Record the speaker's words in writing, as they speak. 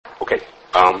Okay.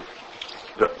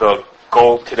 The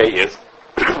goal today is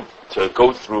to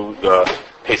go through the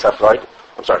Pesach guide.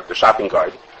 The shopping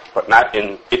guide, but not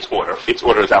in its order. Its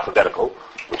order is alphabetical,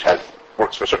 which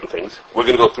works for certain things. We're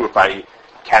going to go through it by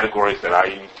categories that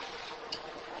I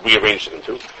rearranged it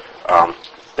into.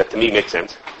 That to me makes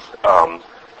sense.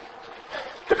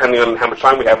 Depending on how much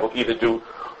time we have, we'll either do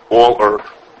all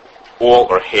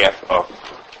or half of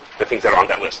the things that are on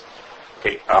that list.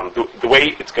 Okay. The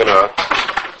way it's gonna,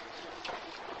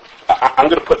 I'm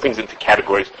gonna put things into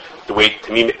categories the way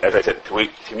to me, as I said, the way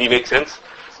to me makes sense.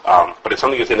 But if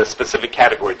something is in a specific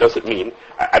category, doesn't mean,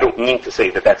 I don't mean to say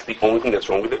that that's the only thing that's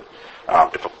wrong with it.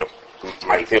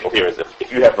 My example here is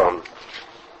if you have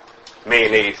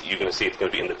mayonnaise, you're going to see it's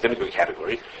going to be in the vinegar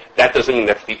category. That doesn't mean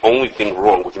that's the only thing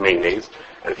wrong with your mayonnaise.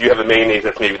 And if you have a mayonnaise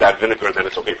that's maybe without vinegar, then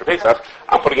it's okay for Pesach.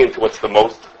 I'm putting it into what's the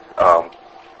most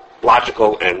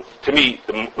logical and, to me,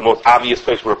 the most obvious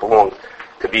place where it belongs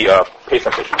to be a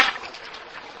Pesach issue.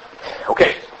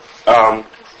 Okay.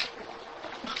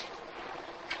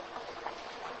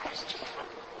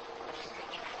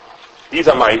 These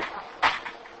are my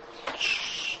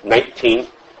 19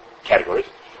 categories.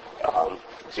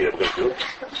 See what we're going to do.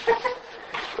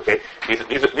 Okay, these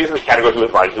are the categories we're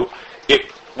going to do.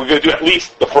 If we're going to do at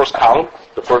least the first column,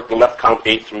 the left column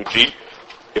A through G.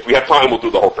 If we have time, we'll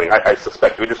do the whole thing. I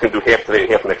suspect we're just going to do half today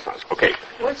and half next time. Okay.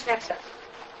 What's next time?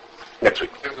 Next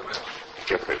week.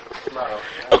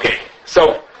 Okay.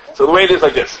 So the way it is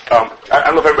like this. I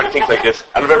don't know if everybody thinks like this.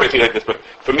 I don't know if everybody thinks like this, but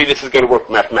for me, this is going to work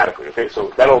mathematically. Okay.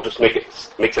 So that'll just make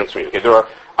sense for me. Okay.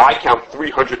 I count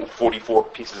 344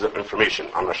 pieces of information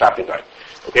on our shopping guide.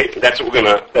 Okay, that's what we're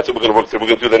gonna work through. We're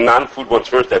gonna do the non-food ones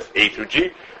first. That's A through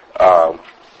G,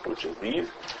 which is these.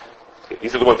 Okay,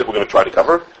 these are the ones that we're gonna try to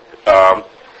cover.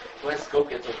 Why scope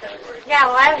gets a category? Yeah,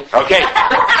 well, okay.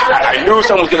 I knew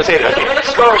someone was gonna say that. Okay,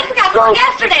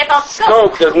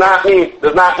 scope does not mean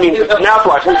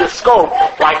mouthwash. It means scope,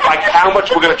 like how much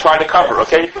we're gonna try to cover.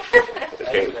 Okay.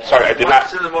 Okay. Sorry, I did not.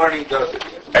 Once in the morning dosage.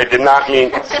 I did not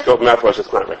mean scope mouthwash.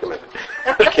 It's not recommended.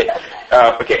 Okay.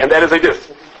 Okay, and that is like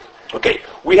this. Okay,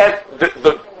 we had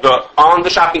the on the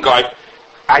shopping guide.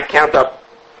 I count up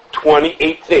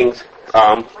 28 things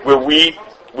where we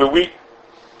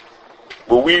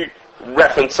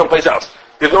reference someplace else.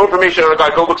 There's no information on the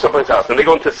guide. Go look someplace else, and they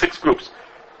go into 6 groups: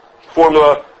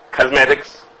 formula,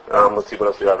 cosmetics. Let's see what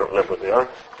else they are. I don't remember what they are.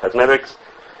 Cosmetics,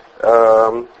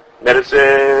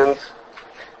 medicines.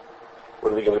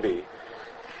 What are they going to be?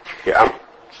 Yeah,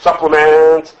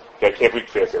 supplements. Okay, I can't read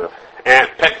fast enough. And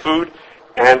pet food.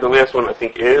 And the last one, I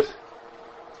think, is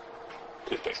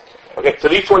toothpaste. Okay, so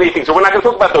these 28 things. So we're not going to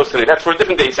talk about those today. That's for a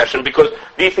different day session because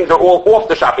these things are all off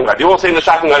the shopping guide. They all say in the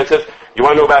shopping guide, it says, you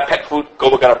want to know about pet food, go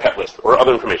look at our pet list or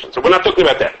other information. So we're not talking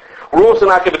about that. We're also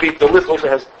not going to be, the list also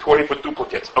has 24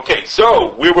 duplicates. Okay,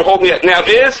 so we were holding it now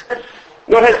is,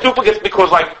 no, it has duplicates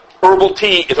because like herbal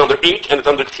tea is under H and it's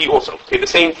under T also. Okay, the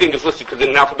same thing is listed because it's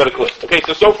an alphabetical list. Okay,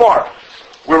 so far,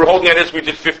 we were holding at this, we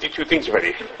did 52 things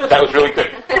already. That was really good.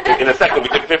 In a second, we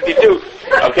did 52.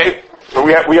 Okay? So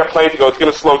we have plenty to go. It's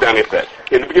going to slow down after that.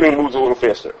 Okay, the beginning moves a little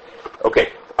faster.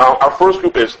 Okay. Our first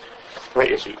group is, can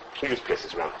you just pass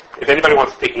this around? If anybody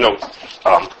wants to take notes,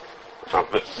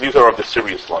 these are of the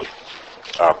serious life.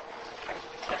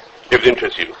 If it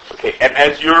interests you. Okay. And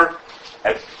as you're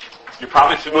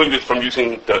probably familiar with from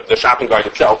using the shopping guide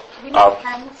itself. No,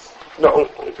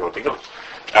 if you want to take notes.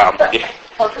 Yeah.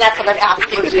 Oh, so that's what I'm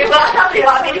asking you. You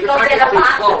want me to go get a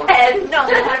box pen? No,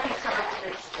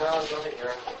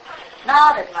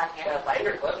 there's not here.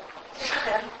 Lighter clip.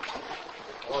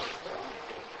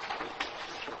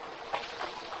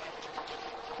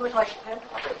 Who's watching pen?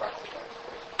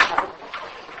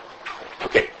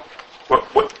 Okay.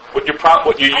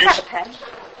 What you use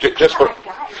just for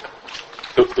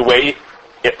the way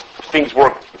things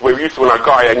work, the way we used to in our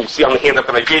guide, and you see on the handout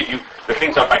that I gave you, the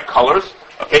things are by colors.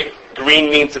 Okay, green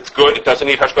means it's good. It doesn't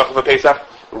need hashgacha for Pesach.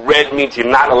 Red means you're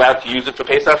not allowed to use it for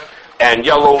Pesach. And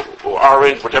yellow or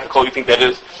orange, whichever color you think that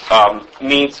is,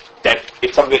 means that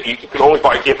it's something that you can only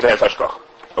buy a gift that has hashgacha.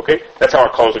 Okay, that's how our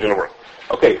colors are going to work.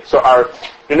 Okay, so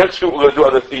the next group we're going to do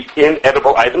are the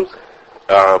inedible items.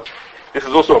 This is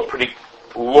also a pretty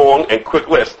long and quick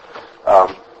list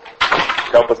to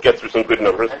help us get through some good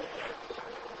numbers.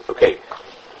 Okay.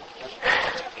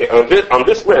 Okay, on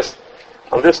this list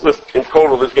in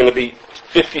total, there's going to be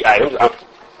 50 items.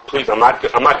 Please, I'm not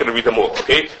going to read them all.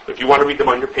 Okay, if you want to read them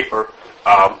on your paper,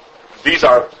 these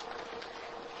are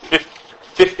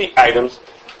 50 items.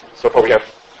 So far, we have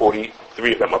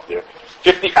 43 of them up there.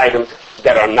 50 items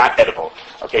that are not edible.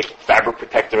 Okay, fabric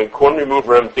protector and corn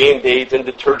remover and Band-Aids and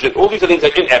detergent. All these are things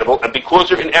that are inedible, and because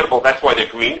they're inedible, that's why they're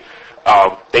green.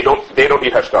 they don't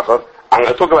need hashgacha. I'm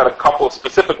going to talk about a couple of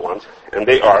specific ones, and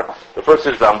they are, the first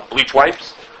is bleach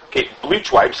wipes. Okay,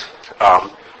 bleach wipes,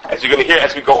 as you're going to hear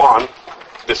as we go on,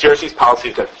 the CRC's policy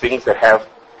is that things that have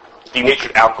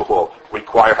denatured alcohol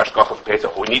require hashgacha for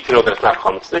Pesach. We need to know that it's not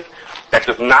chametzik. That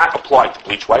does not apply to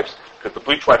bleach wipes, because the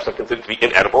bleach wipes are considered to be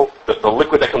inedible. The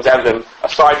liquid that comes out of them,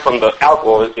 aside from the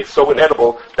alcohol, is so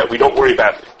inedible that we don't worry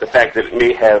about the fact that it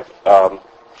may have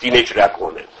denatured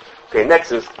alcohol in it. Okay,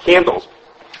 next is candles.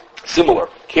 Similar.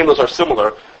 Candles are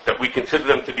similar, that we consider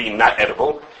them to be not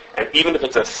edible. And even if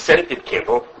it's a scented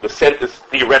candle, the scent is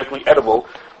theoretically edible,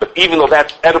 but even though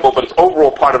that's edible, but it's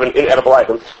overall part of an inedible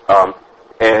item,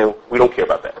 and we don't care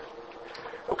about that.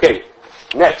 Okay,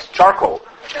 next, charcoal.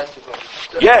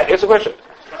 Yeah, answer the question.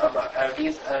 Are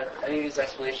any of these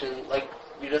explanations, like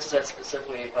you just said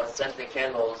specifically about scented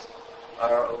candles,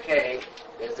 are okay?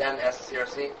 Is that an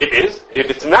SCRC? It is.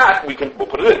 If it's not, we'll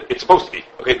put it in. It's supposed to be.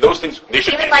 Okay, those things, they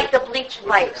should Even be. like the bleach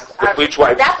wipes. The bleach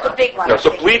wipes. That's the big one. No,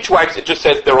 so bleach wipes, it just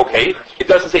says they're okay. It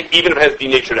doesn't say even if it has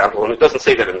denatured alcohol, and it doesn't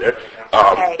say that in there.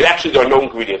 Okay. Actually, there are no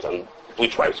ingredients on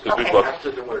bleach wipes. Because Okay.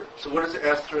 After the word. So what does the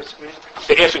asterisk mean?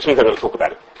 the asterisk means I'm going to talk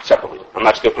about it separately. I'm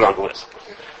not just going to put it on the list.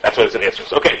 That's what it's an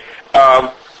asterisk. Okay.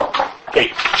 Okay,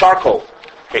 charcoal.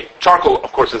 Okay, charcoal,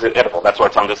 of course, is inedible. That's why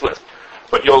it's on this list.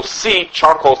 But you'll see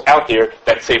charcoals out there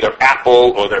that say they're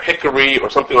apple or they're hickory or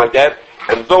something like that,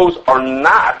 and those are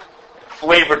not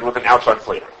flavored with an outside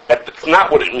flavor. That's not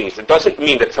what it means. It doesn't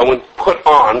mean that someone put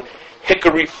on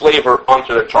hickory flavor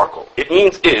onto their charcoal. It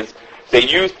means is they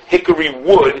used hickory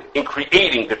wood in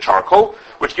creating the charcoal,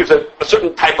 which gives a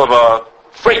certain type of a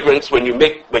fragrance when you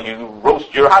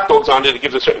roast your hot dogs on it. It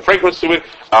gives a certain fragrance to it,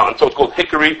 and so it's called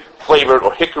hickory flavored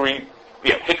or hickory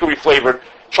flavored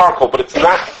charcoal. But it's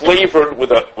not flavored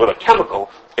with a chemical.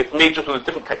 It's made just with a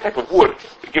different type of wood.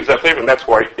 It gives that flavor, and that's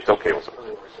why it's okay also.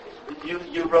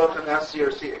 You wrote an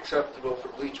SCRC acceptable for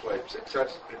bleach wipes.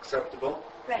 Acceptable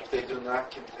Right. if they do not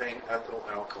contain ethyl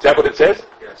alcohol. Is that what it says?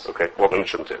 Yes. Okay. Well, then it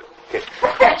shouldn't say it.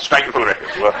 Okay. Strike it from the record.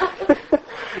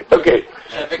 Well, okay.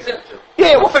 Fix it.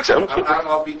 Yeah, we'll fix it.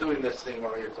 I'll be doing this thing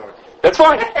while you're talking. That's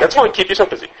fine. That's fine. Keep yourself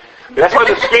busy. That's why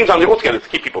the screen's on the altogether, to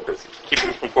keep people busy. Keep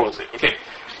people from falling asleep. Okay.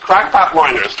 Crackpot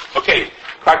liners. Okay.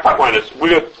 Crackpot liners.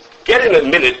 We're going to get in a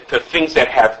minute to things that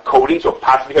have coatings or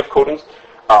possibly have coatings.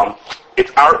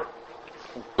 It's our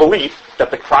belief that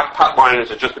the crackpot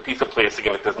liners are just a piece of plastic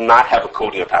and it does not have a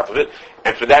coating on top of it.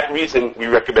 And for that reason, we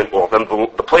recommend all of them.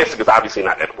 The plastic is obviously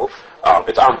not edible.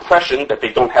 It's our impression that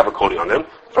they don't have a coating on them.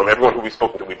 From everyone who we've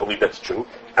spoken to, we believe that's true.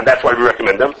 And that's why we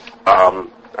recommend them.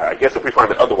 I guess if we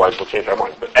find that otherwise, we'll change our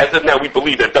minds. But as of now, we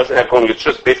believe that it doesn't have coating. It's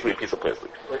just basically a piece of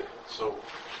plastic. Wait, so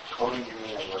coating you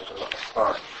mean like a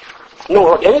starch? No,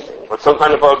 like anything. But some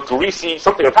kind of a greasy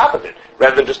something on top of it,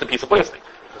 rather than just a piece of plastic.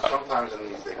 Sometimes in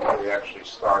these they carry actually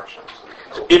starch.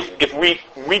 If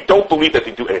we don't believe that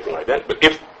they do anything like that, but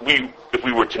if we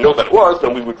were to know that it was,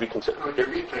 then we would reconsider. No, your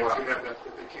meat plants, you have that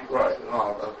they keep right.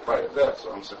 No, right. That's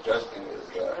what I'm suggesting is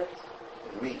that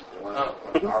meat. When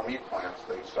our meat plants,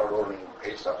 they start ordering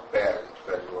Pesach bags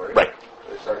in February. Right.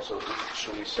 They start. So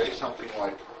should we say something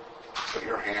like, "Put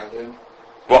your hand in"?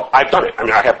 Well, I've done it. I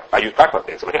mean, I use crackpot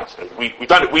bags in my house, and we've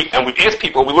done it. We've asked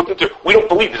people. We looked into it. We don't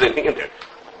believe there's anything in there.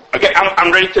 Again,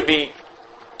 I'm ready to be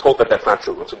told that that's not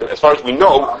true. As far as we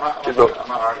know, there's no. I'm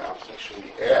not arguing. I'm saying should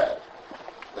we add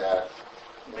that?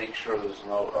 Make sure there's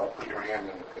no. Put your hand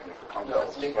in, and if it comes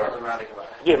out, Think dramatic about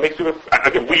it. Yeah, make sure.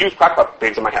 Again, we use crackpot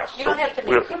bags in my house. You don't have to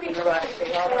we're- be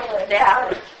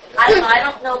Yeah. I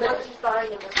don't know that it's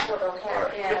starting in the sort of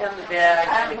Put yeah. down the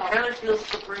bag. It kind of feels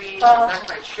slippery. I'm not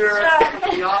quite sure.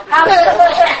 The office.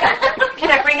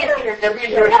 Can I bring it here?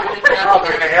 Oh,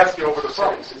 they're going to ask you over the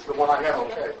phone. It's the one I have.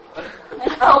 Okay.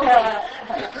 Okay.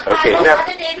 Okay, now.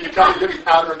 Other days You to come to the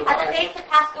counter to Other buy days to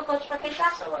Pasco goes for Pesach.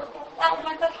 That was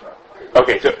my question.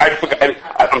 Okay, so I forgot.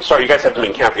 I'm sorry, you guys have to be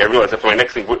in counting. I realize that for my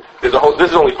next thing, there's a whole.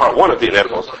 This is only part one of the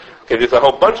inedibles. Okay, there's a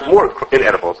whole bunch more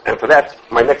inedibles, and for that,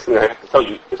 my next thing I have to tell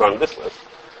you is on this list.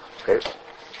 Okay.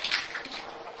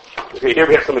 Okay, here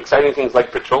we have some exciting things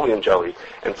like petroleum jelly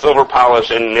and silver polish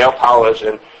and nail polish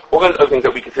and all kinds of other things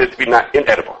that we consider to be not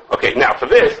inedible. Okay, now for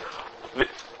this,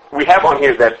 we have on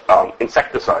here that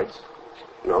insecticides,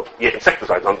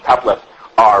 insecticides on the top left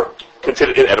are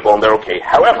considered inedible and they're okay.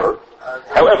 However,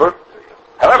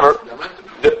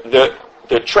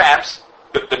 the traps,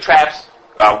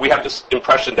 we have this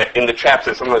impression that in the traps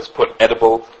they sometimes put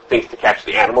edible things to catch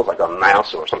the animals, like a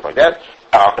mouse or something like that,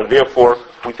 and therefore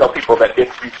we tell people that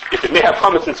if it may have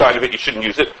hummus inside of it, you shouldn't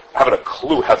use it. I haven't a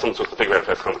clue how someone's supposed to figure out if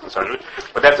it has hummus inside of it,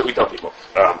 but that's what we tell people.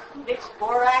 Mix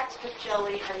borax with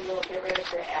chili and you'll get rid of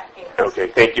the ants. Okay,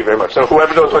 thank you very much. So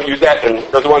whoever doesn't want to use that and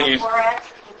doesn't want to use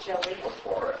Borax with Jelly.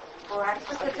 for it.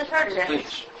 Borax is a detergent.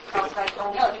 Bleach. Costs like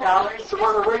only $2. So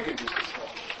why the Reagan uses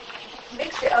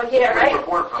Mix it, oh yeah,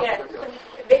 right? Yeah.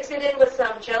 Mix it in with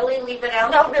some jelly, leave it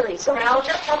out. No, really. So Now, we'll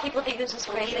just tell people to use this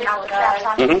for eating out out traps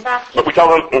on Mhm. stuff. But we tell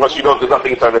them, unless you know there's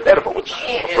nothing inside that's edible, which,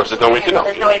 of course, there's no way to know.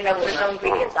 There's no way to know there's no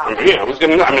ingredients on it. Yeah, who's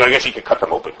going to know? I mean, I guess you could cut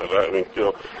them open, but I mean, you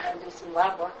know. And do some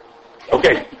lab work.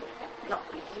 Okay.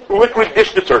 Liquid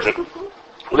dish detergent.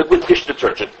 Liquid dish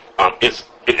detergent is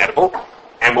inedible.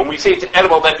 And when we say it's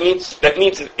inedible, that means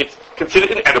it's considered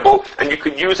inedible, and you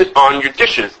could use it on your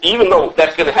dishes, even though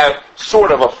that's going to have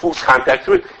sort of a food contact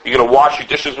to it. You're going to wash your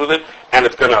dishes with it, and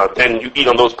it's going to then you eat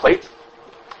on those plates.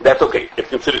 That's okay. It's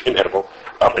considered inedible,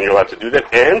 and you're allowed to do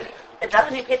that. And It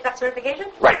doesn't need PACE certification?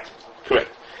 right, correct.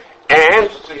 And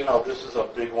So, you know, this is a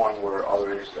big one where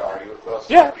other agencies argue with us.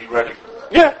 Yeah. Be ready for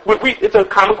that. yeah, it's a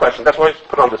common question. That's why I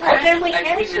put on this And question. then we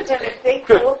answer them if they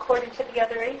Good. go according to the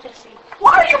other agency.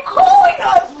 Why are you calling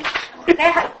us?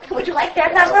 Would you like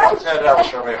that I number? once had that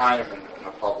survey Heinemann in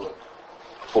a public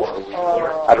forum.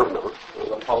 I don't remember. It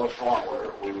was a public forum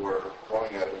where we were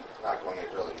going at it, not going at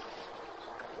it really,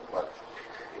 but,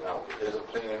 you know, his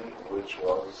opinion, which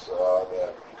was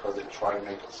that because they try to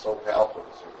make it so palatable,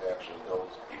 so it actually goes,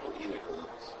 people eat it because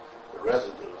it's the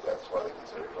residue, that's why they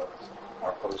consider it. But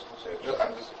our post to say,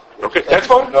 I'm just... Okay, that's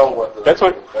fine. Know what the, That's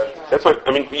fine. the That's fine.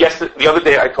 I mean, yes, the other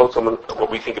day I told someone what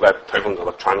we think about Taiwan's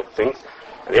electronic things,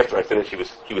 and after I finished, he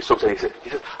was so excited. He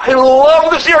said, "I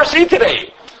love the CRC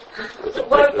today."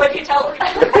 What do you tell them?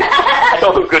 I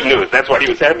told him good news. That's why he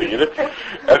was happy. You know?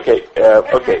 Okay.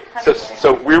 Okay.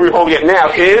 So where we're holding it now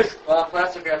is. Well,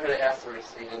 plastic wrap had asked to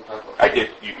receive in public. I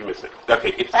did. You missed it.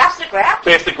 Okay. It's Plastic wrap?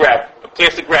 plastic wrap.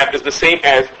 Plastic wrap is the same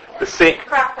as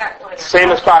Crock pot liner. same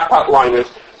as crockpot liners.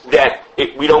 That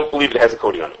we don't believe it has a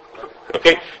coating on it.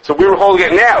 Okay, so we were holding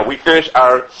it now. We finished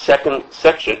our second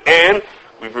section, and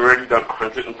we've already done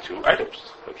 102 items.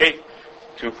 Okay,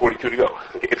 242 to go.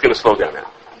 Okay, it's going to slow down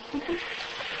now.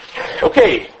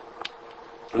 Okay,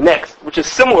 next, which is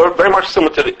similar, very much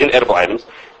similar to the inedible items,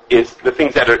 is the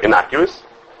things that are innocuous.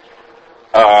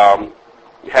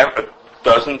 We have a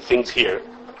dozen things here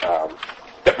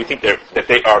that we think that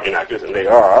they are innocuous, and they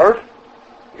are.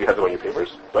 You have them on your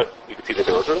papers, but you can see the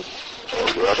children.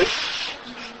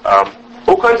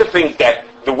 All kinds of things that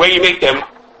the way you make them,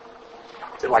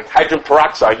 like hydrogen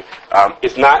peroxide,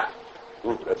 is not.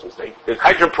 Ooh, that's a mistake.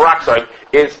 Hydrogen peroxide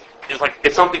is like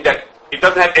it's something that it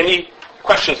doesn't have any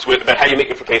questions to it about how you make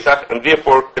it for Pesach, and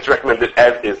therefore it's recommended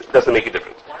as is. It doesn't make a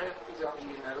difference. Why are these on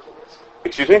the inedible list?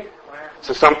 Excuse me.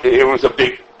 So it was a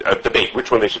big debate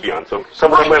which one they should be on. So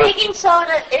some of them Well, went. baking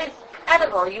soda is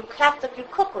edible. You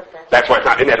cook with it. That's why it's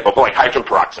not inedible, but like hydrogen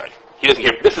peroxide. He doesn't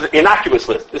hear. This is an innocuous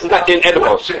list. This is not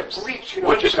inedible. Bleach, you know,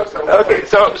 Which is, stuff like okay,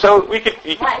 so we could.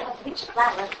 Okay.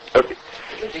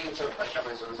 Taking some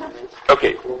vegetables or something.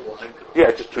 Okay.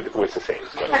 Yeah, just two different ways to say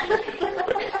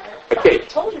it. Okay.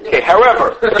 Okay.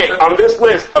 However, okay, on this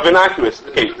list of innocuous,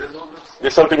 okay,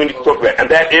 there's something we need to talk about, and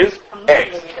that is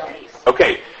eggs.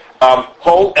 Okay.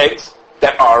 Whole eggs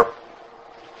that are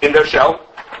in their shell,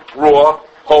 raw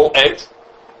whole eggs,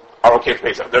 are okay for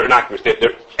Pesach. They're innocuous. They're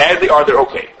as they are. They're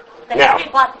okay. Now,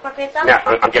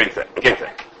 I'm getting to that.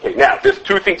 Okay. Now, there's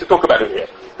two things to talk about in here.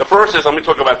 The first is let me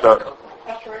talk about the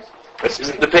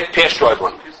pasteurized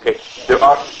one. Okay.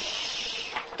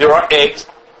 There are eggs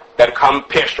that come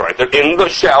pasteurized. They're in the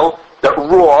shell. They're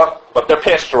raw, but they're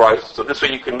pasteurized. So this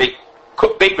way you can bake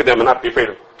with them and not be afraid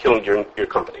of killing your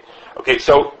company. Okay.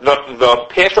 So the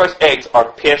pasteurized eggs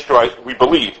are pasteurized, we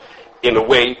believe, in a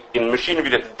way, in machinery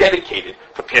that's dedicated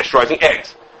for pasteurizing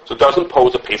eggs. So it doesn't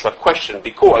pose a Pesach question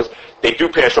because they do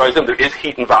pasteurize them. There is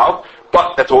heat involved,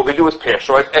 but that's all they do is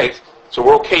pasteurize eggs. So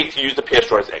we're okay to use the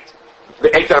pasteurized eggs.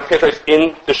 The eggs that are pasteurized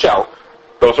in the shell,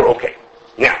 those are okay.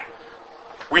 Now,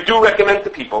 we do recommend to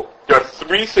people, there are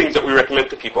three things that we recommend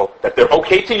to people that they're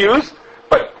okay to use,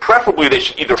 but preferably they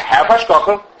should either have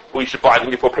hashgacha or you should buy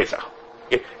them before Pesach.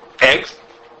 Okay? Eggs,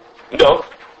 milk,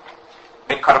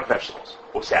 and cut up vegetables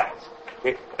or salads.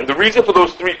 Okay? And the reason for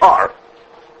those three are,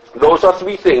 those are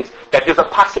three things that there's a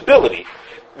possibility,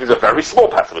 there's a very small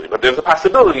possibility, but there's a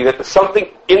possibility that there's something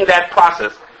in that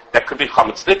process that could be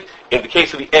chametzik. In the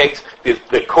case of the eggs, there's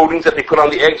the coatings that they put on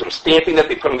the eggs or stamping that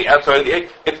they put on the outside of the egg.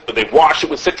 They wash it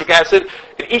with citric acid.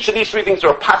 In each of these three things,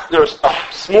 there's a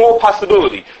small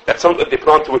possibility that something that they put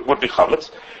onto it would be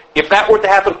chametz. If that were to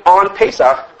happen on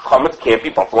Pesach, chametz can't be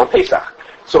buffalo on Pesach.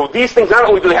 So these things not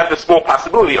only do they have this small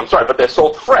possibility, but they're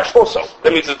sold fresh also.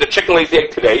 That means that the chicken lays the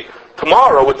egg today,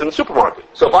 tomorrow it's in the supermarket.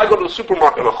 So if I go to the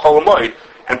supermarket on a Chol Hamoed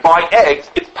and buy eggs,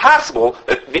 it's possible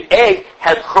that the egg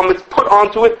had chametz put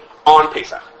onto it on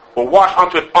Pesach, or washed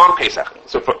onto it on Pesach.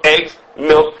 So for eggs,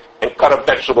 milk, and cut up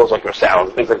vegetables like your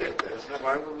salads, things like that.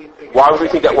 Why would we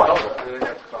think that what?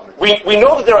 We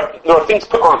know that there are things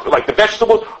put on, like the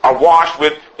vegetables are washed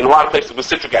with, in a lot of places, with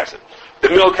citric acid. The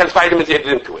milk has vitamins added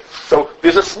into it. So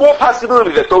there's a small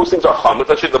possibility that those things are chametz.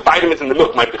 Actually, the vitamins in the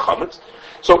milk might be chametz.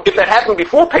 So if that happened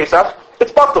before Pesach,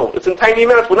 it's batul. It's in tiny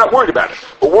amounts. We're not worried about it.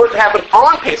 But were it to happen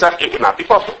on Pesach, it would not be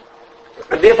batul.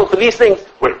 And therefore, for these things,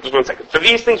 wait, just 1 second. For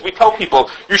these things, we tell people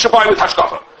you should buy with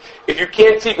hashkafa. If you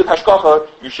can't see with hashkafa,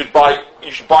 you should buy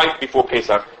it before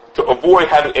Pesach to avoid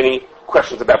having any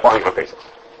questions about buying on Pesach.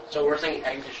 So we're saying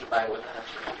eggs you should buy with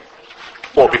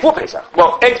hashkafa. Or before Pesach.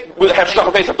 Well, eggs with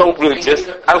hashkafa Pesach don't really exist.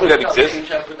 I don't think that exists.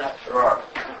 There are.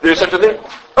 There's such a thing?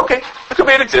 Okay, it could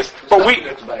be it exists. But we,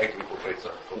 It's by egg before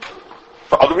Pesach.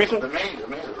 for other reasons, The main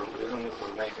isn't it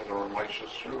for making the Ramesh's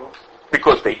churros?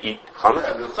 because they eat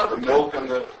chametz. Yeah, the milk and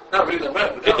the... Not really the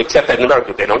milk. Except that in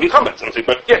America they don't eat chametz.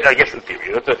 But yeah, I guess in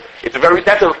theory,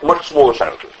 that's a much smaller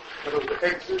shadow. But the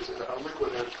eggs is a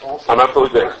liquid egg also. I'm not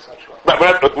liquid eggs. But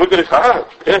liquid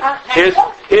eggs.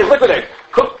 Here's liquid eggs.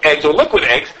 Cooked eggs or liquid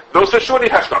eggs, those for sure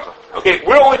need hashkafa. Okay,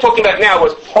 we're only talking about now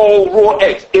is whole raw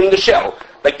eggs in the shell,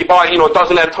 like you buy, a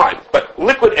dozen at a time. But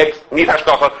liquid eggs need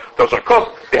hashkafa. Those are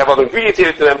cooked. They have other ingredients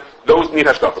added to them. Those need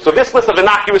hashkafa. So this list of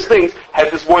innocuous things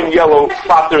has this one yellow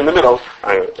spot there in the middle.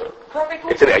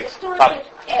 It's an egg.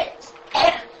 Eggs.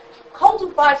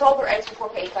 Colton buys all their eggs before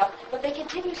Pesach, but they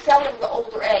continue selling the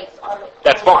older eggs on the...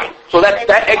 That's fine. So that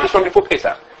egg is from before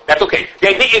Pesach. That's okay.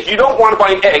 The idea is you don't want to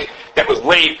buy an egg that was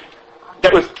laid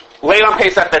on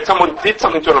Pesach, that someone did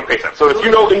something to it on Pesach. So if you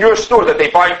know in your store that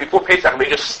they buy it before Pesach and they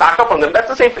just stock up on them, that's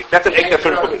the same thing. That's an egg that's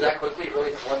from before Pesach.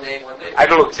 One day. I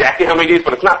don't know exactly how many days,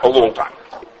 but it's not a long time.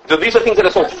 So these are things that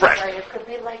are sold fresh. It could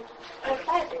be like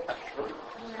 5 days.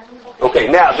 Okay,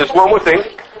 now there's one more thing.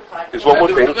 There's one more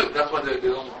thing. That's why they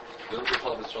don't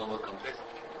call this one milk on Pesach.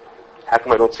 How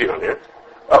come I don't see it on here?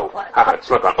 Oh, it's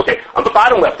not on. Okay, on the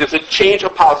bottom left, there's a change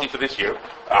of policy for this year.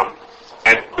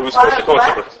 And it was supposed to go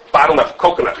somewhere. Bottom left,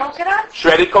 coconut. Coconut?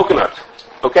 Shredded coconut.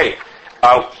 Okay.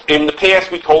 In the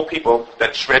past, we told people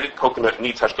that shredded coconut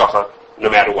needs hashgacha no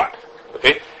matter what.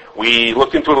 Okay. We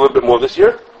looked into it a little bit more this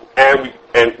year, and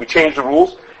we changed the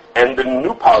rules. And the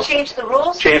new policy Change the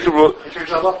rules? changed the rule.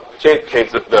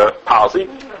 Changed the policy,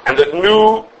 and the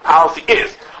new policy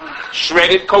is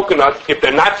shredded coconuts. If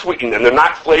they're not sweetened and they're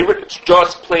not flavored, it's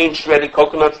just plain shredded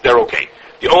coconuts. They're okay.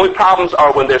 The only problems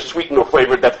are when they're sweetened or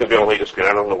flavored. That's going to be on the later screen.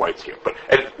 I don't know why it's here, but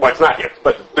why it's not here.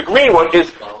 But the green one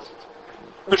is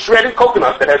the shredded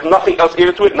coconut that has nothing else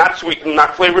added to it, not sweetened,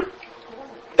 not flavored.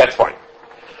 That's fine.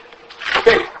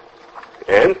 Okay,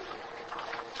 and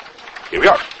here we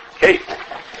are. Okay,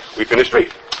 we finished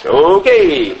reading.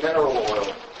 Okay. Mineral oil.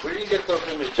 Where do you get those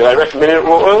images? Did I recommend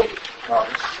mineral oil?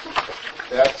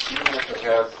 That's even if it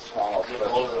has the small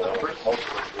most of them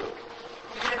do.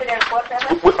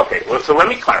 Okay, well, so let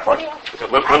me clarify.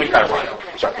 Let me clarify.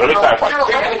 Sorry, let me clarify.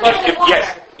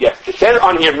 Yes. It says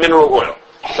on here mineral oil.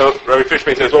 So Rabbi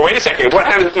Fishman says, well, wait a second. What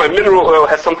happens if my mineral oil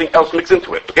has something else mixed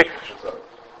into it? Okay?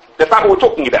 That's not what we're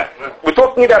talking about. We're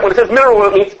talking about when it says mineral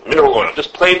oil, it means mineral oil.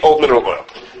 Just plain old mineral oil.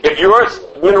 If yours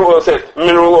mineral oil says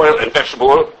mineral oil and vegetable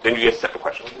oil, then you get a separate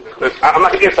question. I'm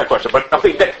not going to answer that question, but I'm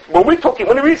saying that when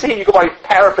we say you go buy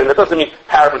paraffin, that doesn't mean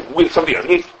paraffin with something else. It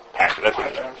means paraffin. That's what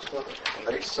it means.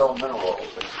 When they sell mineral oils,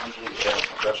 they usually add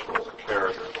vegetables and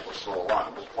carrots that were still alive.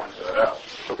 I'm just pointing that out.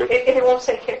 Okay. It won't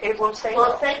say.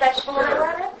 Well, say vegetable oil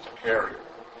on it? Carrier.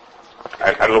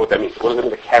 I don't know what that means. What does it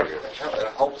mean, a carrier? It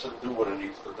helps it do what it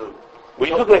needs to do. Well,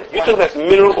 you're talking about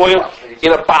mineral oil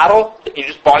in a bottle that you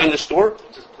just buy in the store?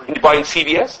 And you buy in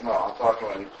CVS? No, I'm talking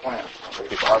about in plants.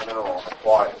 They buy mineral and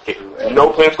apply it to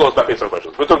No plants goes back into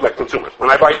questions. We're talking about consumers.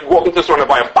 When I walk into the store and I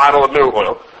buy a bottle of mineral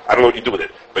oil, I don't know what you do with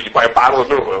it, but you buy a bottle of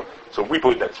mineral oil, so we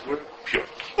believe that's pure.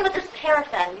 Yeah, but this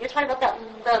paraffin, you're talking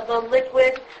about the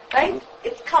liquid, right? Mm-hmm.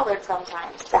 It's colored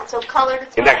sometimes. So colored,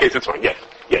 it's in that case, it's fine. Yes.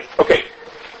 Okay.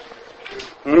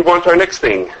 Move on to our next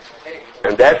thing,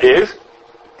 and that is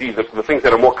the things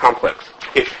that are more complex.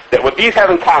 That what these have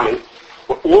in common,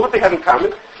 all that they have in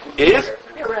common is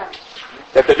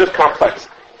that they're just complex,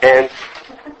 and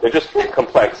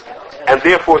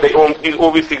therefore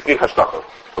all these things need hashgacha.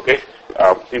 Okay,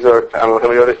 these are I don't know how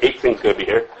many other 8 things going to be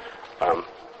here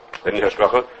that need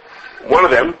hashgacha. One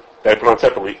of them that I put on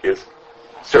separately is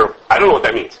syrup. I don't know what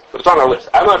that means, but it's on our list.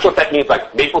 I'm not sure if that means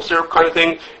like maple syrup kind of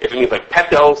thing, if it means like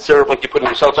Petel syrup like you put in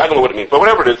your seltzer. I don't know what it means, but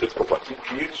whatever it is, it's complex.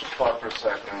 Can you just talk for a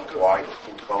second why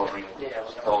food coloring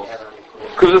tells?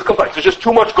 Because it's complex. There's just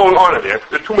too much going on in there.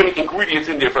 There are too many ingredients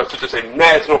in there for us to just say,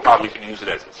 nah, it's no problem. You can use it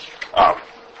as is.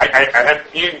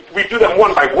 We do them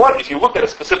one by one. If you look at a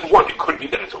specific one, it could be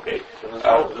that it's okay.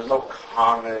 There's no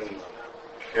common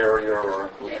carrier or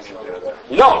anything like that.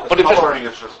 No, but the it's just coloring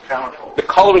is just chemical. the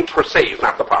coloring per se is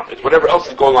not the problem. It's whatever else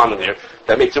is going on in there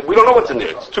that makes it. We don't know what's in there.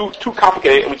 It's too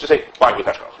complicated, and we just say buy with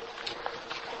hashgacha.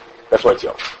 That's why it's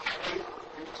yellow.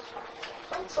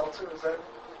 Seltzer, is that?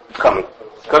 It's coming.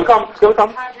 It's gonna come. It's gonna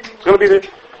come. It's gonna be there.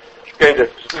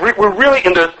 We're really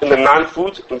in the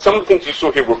non-foods, and some of the things you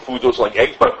saw here were foods, also like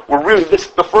eggs, but we're really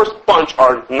the first bunch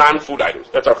are non-food items.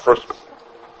 That's our first one.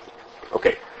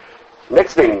 Okay.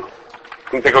 Next thing, you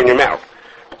can take on your mouth.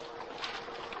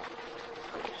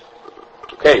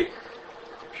 Okay.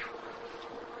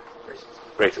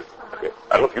 Braces. Okay.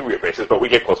 I don't know if you wear braces, but we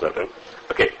get close to that then.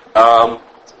 Okay.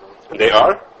 And they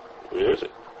are. Where is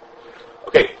it?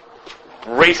 Okay.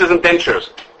 Braces and dentures.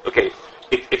 Okay.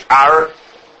 It's our.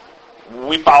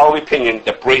 We follow the opinion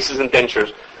that braces and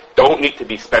dentures don't need to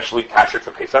be specially kashered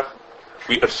for Pesach.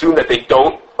 We assume that they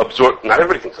don't absorb, not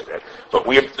everybody thinks like that, but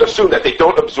we assume that they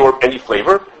don't absorb any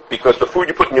flavor because the food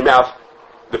you put in your mouth,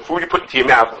 the food you put into your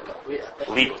mouth,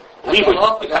 leave when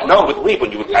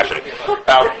you would kasher it.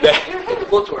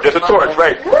 There's a torch,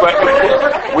 right. But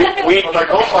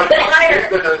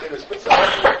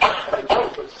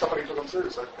Somebody took them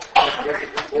seriously.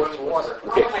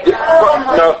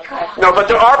 No, but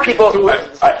there are people who,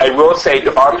 I will say,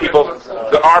 there are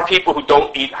people who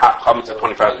don't eat hot chametz at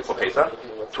 24 hours before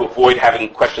Pesach to avoid having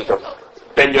questions of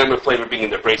ben yom flavor being in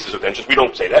their braces or dentures. We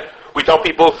don't say that. We tell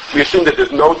people, we assume that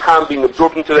there's no time being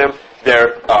absorbed into them.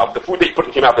 The food that you put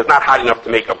into your mouth is not hot enough to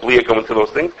make a blia go into those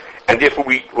things, and therefore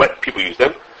we let people use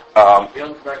them. You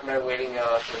don't recommend waiting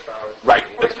 24 hours. Right,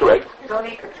 that's correct. Don't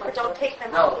eat or don't take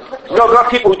them. No. No, there are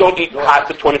people who don't eat hot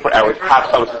for 24 hours,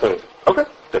 hot chametz for 24 hours. Okay,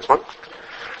 that's fine.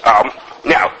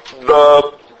 Now,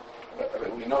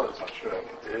 We know that's not true. I mean,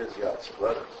 it is, yeah, it's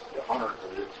letters.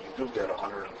 You do get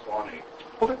 120.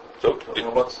 okay, so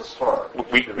What's the star?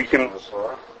 we can, The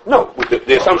star? no,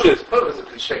 the assumption is, But it was a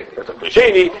cliche. it's a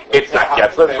cliche, it's not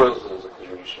yet. So that's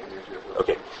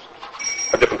okay,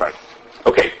 a different part.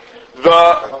 Okay,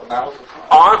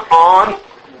 on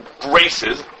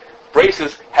braces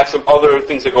have some other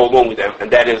things that go along with them,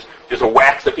 and that is there's a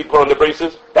wax that people put on the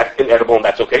braces that's inedible, and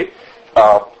that's okay.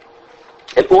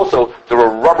 And also there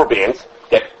are rubber bands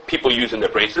that people use in their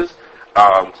braces.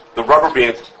 The rubber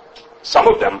bands, some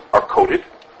of them are coated,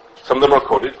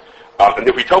 and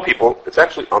if we tell people, it's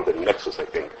actually on the necklace, I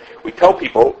think. We tell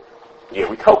people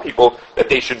that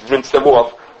they should rinse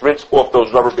off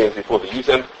those rubber bands before they use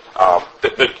them.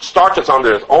 The starch that's on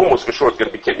there is almost for sure it's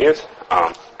going to be kidneys,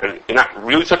 and not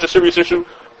really such a serious issue,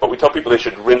 but we tell people they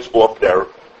should rinse off the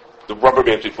rubber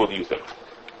bands before they use them.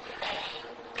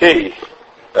 Okay,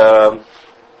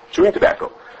 chewing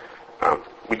tobacco.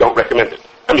 We don't recommend it.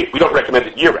 I mean, we don't recommend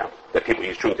it year-round that people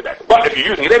use chewing tobacco. But if you're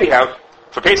using it anyhow,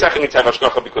 for Pesach, it needs to have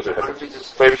hashgacha because it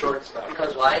has flavors.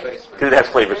 Because why? Because it has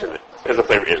flavors in it. It has a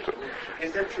flavor in it.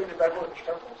 Is there chewing tobacco in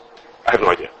Shkachos? I have no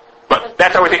idea. But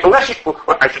that's how I think. Unless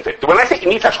I should say, when I say it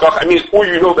needs hashgacha, I mean, or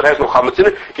you know that it has no chametz in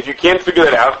it. If you can't figure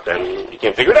that out, then you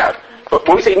can't figure it out. But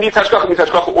when we say it needs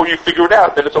hashgacha, or you figure it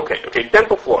out, then it's okay. Okay,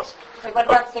 dental floss. Okay, what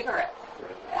about cigarettes?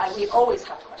 We always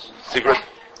have questions. Cigarettes?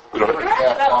 We don't have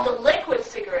What about the liquid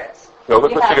cigarettes? no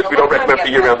liquid cigarettes. We don't recommend for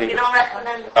year-round You either. don't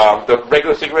recommend The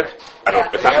regular cigarette, I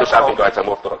don't. It's not for shopping guides. I'm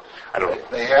off the hook. I don't know.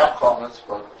 They have comments,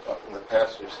 but in the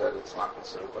past you said it's not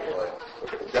considered by law.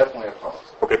 It's definitely a comment.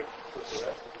 Okay.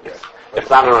 Yes. It's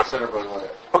not on our. Considered by law.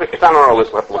 Okay, it's not on our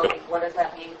list. We'll have to look at it. What does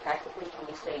that mean practically? Can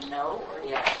we say no or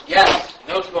yes? Yes,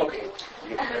 no smoking.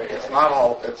 It's not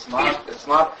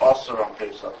also on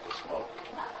Pesach to smoke.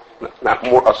 Not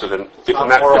more us than Not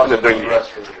not more different us than during than the the year.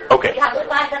 rest of the year. Okay. You have to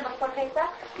buy them before Pesach?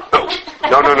 No.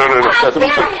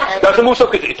 Doesn't move so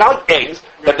quickly. It's not eggs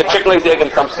that the chicken lays the egg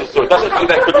and comes to the store. It doesn't do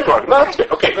that quickly. No, that's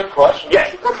good. Okay. Good question.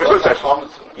 Yes. Good question.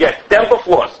 Yes. Dental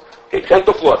floss. Okay.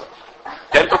 Dental floss.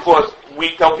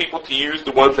 We tell people to use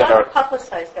the ones that are.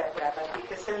 publicize that, Rabbi,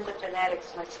 because then the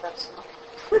fanatics might stop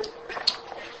smoking.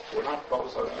 We're not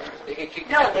focused on They can kick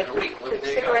No, you out the in a week. There you go.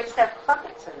 cigarettes have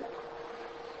puppets in them.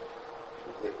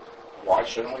 that. Why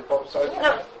shouldn't we publicize it?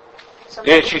 No. So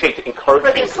Yeah, she said to encourage for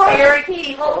the people. scary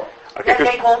people, Okay, then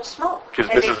they won't smoke. 'cause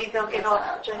And this maybe is- they'll get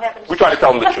off to heaven. We try to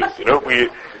tell them the truth.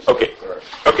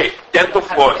 Okay. Dental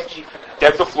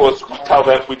floss.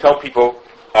 We tell people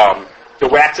the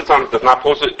wax that's on it does not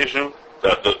pose an issue.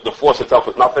 The floss itself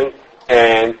is nothing,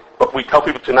 but we tell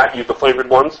people to not use the flavored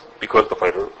ones because the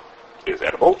flavor is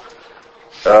edible.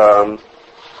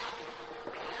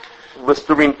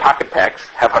 Listerine pocket packs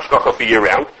have hashgacha for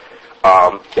year-round.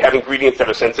 They have ingredients that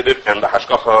are sensitive, and the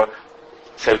hashgacha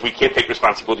says we can't take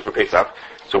responsibility for Pesach,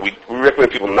 so we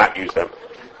recommend people not use them.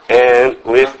 And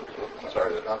last, I'm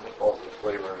sorry, they're not the false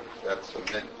flavor. That's a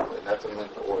mint. That's a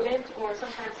mint oil. Mint or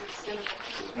sometimes it's cinnamon.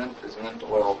 Is mint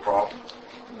oil a problem?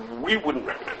 We wouldn't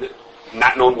recommend it,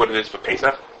 not knowing what it is for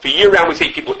Pesach. For year-round, we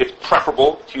say people it's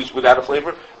preferable to use it without a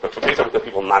flavor, but for Pesach, we tell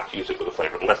people not to use it with a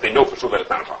flavor unless they know for sure that it's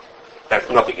not a problem. That's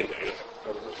nothing in there.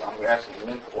 I'm asking,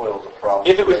 mint oil is a problem.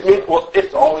 If it was mint, well,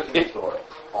 It's always mint oil,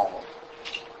 almost.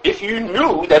 if you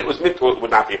knew that it was mint oil, it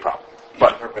would not be a problem.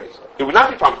 But For Pesach. it would not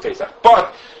be a problem for Pesach.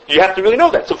 But you have to really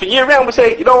know that. So for year-round, we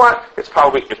say, you know what? It's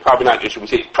probably not an issue. We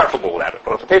say it's preferable without it.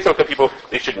 But for Pesach, for people,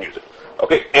 they shouldn't use it.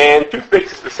 Okay, and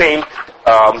toothpicks is the same.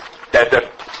 That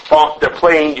they're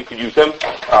plain, you can use them.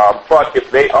 But if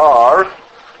they are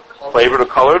flavored or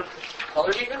colored,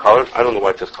 Colored even? I don't know why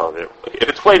it says colored there. Okay, if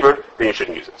it's flavored, then you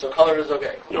shouldn't use it. So colored is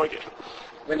okay. No idea.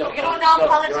 We know. You don't know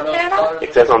colored's You don't in there, know though? colored It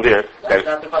is says on there That's that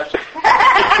not the question.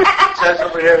 It says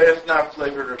over here, it's not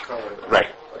flavored or colored. right.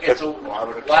 Okay, so Why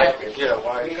would it why? Yeah,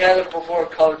 why? We had it before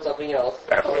colored something else.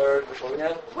 Absolutely. Colored, which one we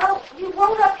had? Well, you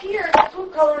wrote up here that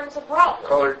food coloring's a problem.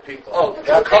 Colored people. Oh,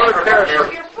 Because colored it's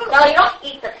paraffin. your food. Well, you don't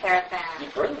eat the paraffin. You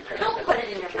burn the You paraffin. don't put it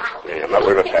in your mouth. Yeah, I'm not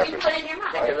worried about You paraffin. put it in your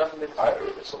They mouth. have nothing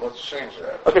to So let's change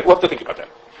that. Okay, we'll have to think about that.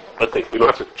 Let's think. We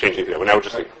don't have to change anything. We're now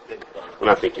just thinking. We're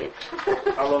not thinking.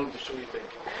 How long should we think?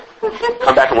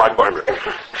 Come back and watch Barber.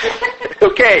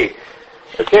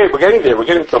 Okay, we're getting there. We're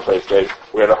getting someplace, guys.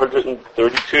 We're at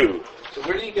 132. So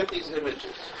where do you get these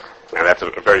images? Now that's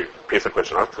a very basic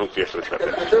question. I'll talk to you about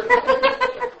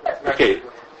that.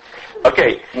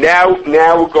 Okay. Now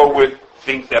we'll go with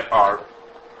things that are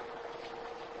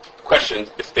questions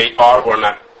if they are or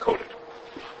not coded.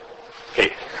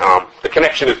 Okay. The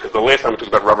connection is because the last time we talked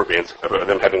about rubber bands, about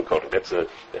them having coded. That's a.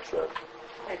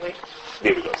 Anyway.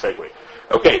 There we go. Segue.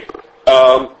 Okay.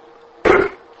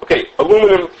 Okay.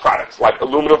 Aluminum products like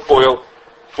aluminum foil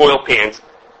pans,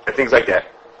 and things like that.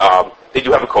 They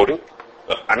do have a coating.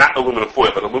 Not aluminum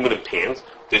foil, but aluminum pans.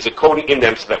 There's a coating in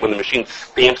them so that when the machine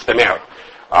stamps them out,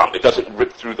 it doesn't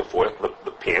rip through the foil,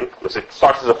 the pan. Because it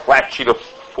starts as a flat sheet of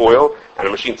foil, and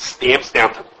the machine stamps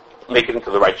down to make it into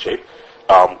the right shape.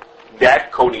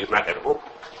 That coating is not edible.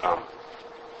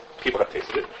 People have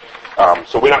tasted it.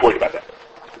 So we're not worried about that.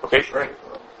 Okay? Right.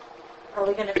 Are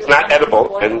we going to It's not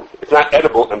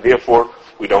edible, and therefore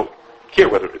we don't care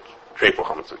whether it's treif or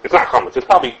chametz. It's not chametz. It's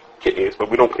probably kidneys, but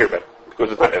we don't care about it because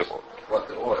it's not edible. What,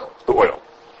 the oil? The oil.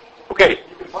 Okay.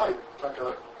 You can buy it. Like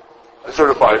a...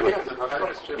 Certified.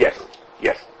 Yes.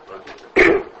 Yes.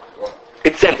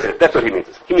 It's sensitive. That's what he means.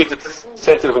 He means it's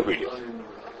sensitive ingredients.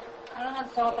 I don't know,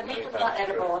 so if it is not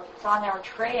edible, if it's on our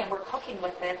tray and we're cooking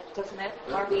with it, doesn't it,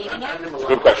 are we eating it?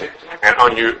 Good question. And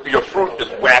on your fruit is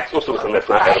wax, also something that's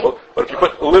not edible. But if you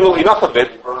put enough of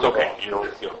it, it's okay. You know.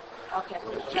 Okay.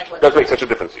 It doesn't make such a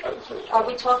difference. Are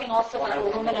we talking also about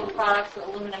aluminum products,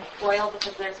 aluminum foil?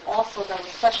 Because there's also those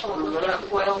special aluminum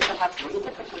foils that have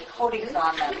specifically coatings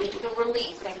on them. The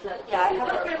release. Yeah, I The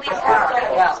haven't release released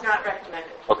itself is not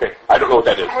recommended. Okay. I don't know what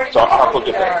that is, so I'll have to look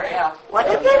at that. Yeah. What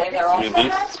is it? They're all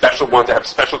These special ones that have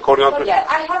special coating on them? Yes.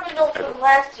 I have a note from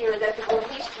last year that the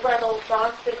released Reynolds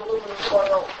non-stick aluminum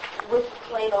foil with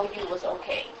plain OU was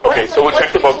okay. Okay, so we'll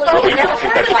check them both. What is That's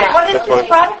this fine.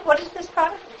 product? What is this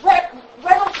product?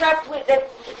 Reynolds wrapped with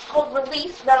it's called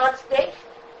Release non-stick.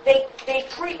 They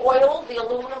pre-oil the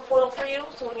aluminum foil for you,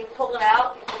 so when you pull it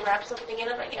out, you can wrap something in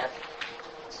it, I guess.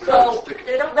 So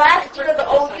last year the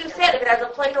OU said if it has a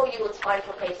plain OU, it's fine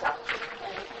for Pesach.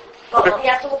 But you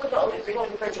have to look at the OU.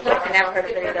 I've never heard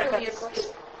of it either.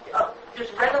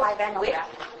 There's Reynolds with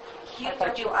huge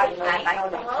I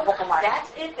don't know.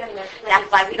 That's it, then there's...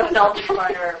 That's why we don't know.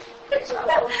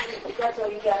 That's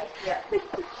all you got? Yeah.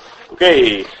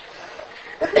 Okay.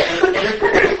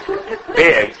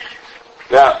 Bands.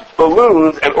 Now,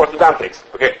 balloons and orthodontics.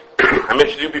 Okay. I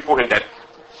mentioned to you beforehand that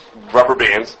rubber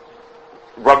bands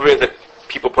that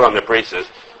people put on their braces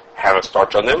have a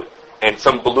starch on them, and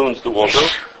some balloons do also.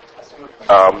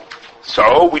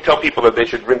 So we tell people that they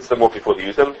should rinse them off before they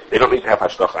use them. They don't need to have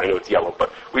hashgacha. I know it's yellow,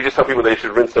 but we just tell people they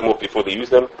should rinse them off before they use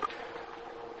them.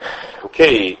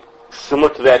 Okay. Similar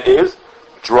to that is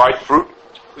dried fruit.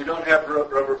 We don't have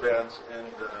rubber bands and...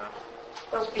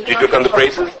 Did you look on the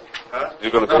braces? Huh?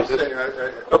 Did you look on the I'm braces?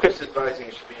 saying, Okay. I'm just advising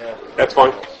it should be handled. That's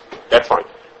fine. That's fine.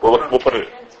 We'll put it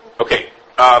in. Okay.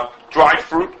 Dried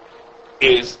fruit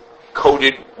is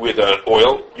coated with an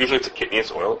oil. Usually it's a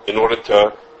kidneys oil in order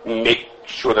to make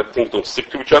sure that things don't stick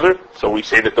to each other. So we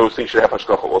say that those things should have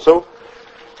hashgacha also.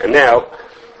 And now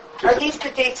Are these the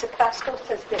dates that Costco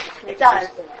says that? It does.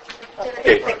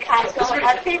 Okay. The Costco,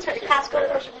 are these for the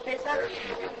Costco version of this?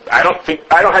 I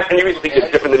don't have any reason to think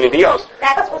it's different than anything else.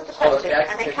 That's what's the question.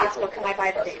 I'm at Costco. Can I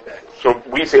buy the dates? So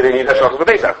we say they need to chocolate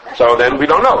base out. So then we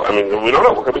don't know. I mean, we don't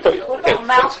know. What can we tell you? Okay.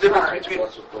 Mouth guards.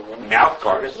 Mouth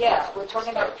guards. Yeah, we're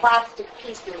talking about plastic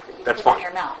pieces that you That's put fine. in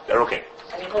your mouth. They're okay.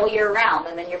 I mean, all year round,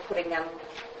 and then you're putting them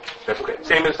That's okay.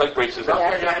 Same as like braces. in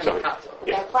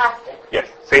plastic. Yes.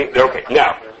 Same. They're okay.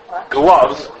 Now,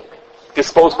 gloves,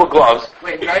 disposable gloves.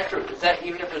 Wait, drive-through, is that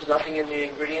even if there's nothing in the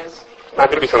ingredients? Not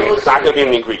going to be something. It's not going to be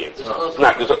in the ingredients. It's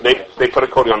not. They put a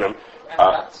coating on them.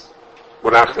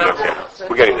 We're not going to yet.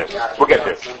 We're getting there. We'll get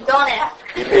there. Don't ask.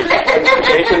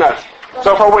 It's nuts.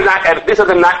 So far, we're not. These are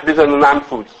the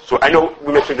non-foods. So I know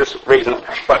we mentioned just raisins,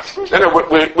 but we're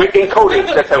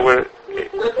encoding. That's how we're.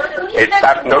 It's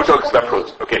not, no jokes about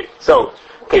fruits. Okay. So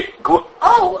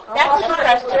Oh,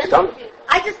 that's interesting. Done?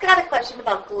 I just got a question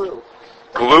about glue.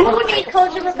 Glue? Do we need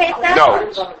kosher face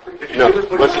No.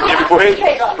 Let's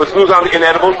beforehand. Let's glue's on the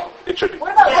inedible. It should be.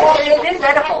 What about it is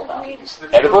edible,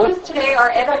 though. Edible? Glues today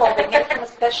are edible. They make them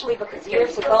especially because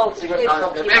years ago, kids,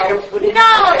 wouldn't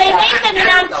No, they make them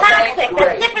non-toxic.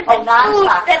 That's different than food.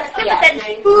 That's different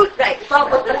than food. Right.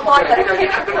 But with the thought that if you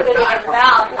put it in your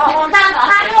mouth,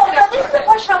 I know, this is the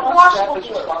question on washable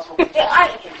glue.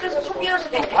 Just 2 years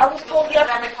ago, I was told you have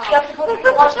to put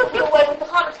the washable glue away with the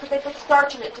comments because they put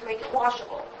starch in it to make it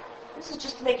washable. This is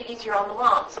just to make it easier on the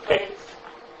moms. But Okay. it's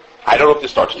I don't know if there's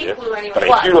starch in there, but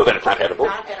I do know that it's not edible.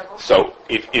 not edible. So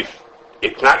if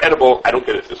it's not edible, I don't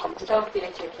get it this time. don't feed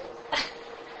it to your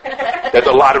kids. There's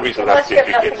a lot of reasons not to feed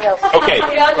your kids. Okay.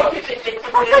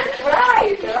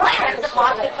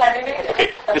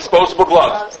 Okay. Disposable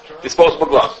gloves. Disposable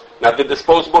gloves. Now the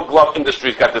disposable glove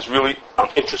industry's got this really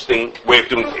interesting way of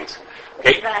doing things.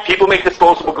 Okay. People make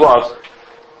disposable gloves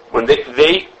when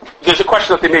there's a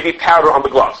question that there may be powder on the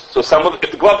gloves. So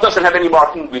if the glove doesn't have any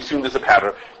marking, we assume there's a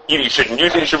powder. Either you shouldn't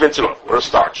use it, you should rinse it off, or a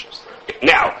starch. Okay.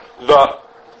 Now,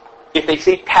 if they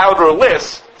say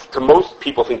powderless, to most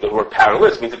people think the word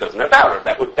powderless means it doesn't have powder.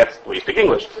 That's the way you speak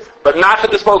English. But not for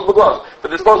disposable gloves. For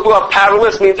disposable glove,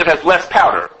 powderless means it has less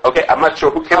powder. Okay, I'm not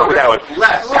sure who came up with that one.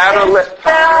 Less. Powderless.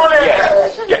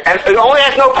 Yes. Yeah. And it only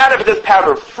has no powder if it's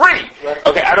powder free.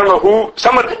 Okay, I don't know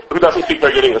someone who doesn't speak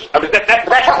very good English. I mean,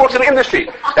 that's how it works in the industry.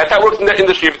 That's how it works in the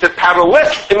industry. If it says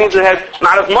powderless, it means it has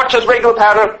not as much as regular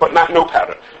powder, but not no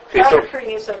powder. Okay, Powder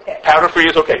free is okay. Powder free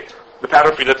is okay. The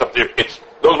powder free that's up there,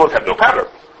 those ones have no powder.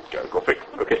 Gotta go figure.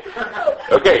 Okay.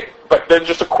 Okay. But there's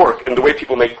just a quirk in the way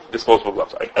people make disposable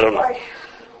gloves. I don't know.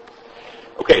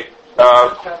 Okay.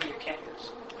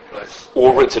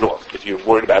 Or rinse it off if you're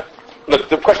worried about. Look,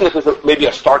 the question is, there maybe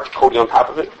a starch coating on top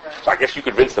of it? So I guess you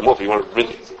could rinse them off if you want to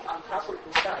rinse it.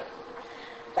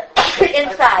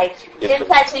 Inside.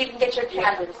 Inside so you can get your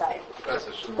can inside.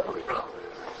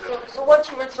 So once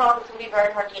you rinse it off, it's going to be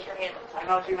very hard to get your hand inside. I don't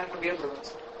know if you're not going to be able to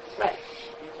rinse. Right.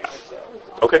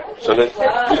 Okay. So then,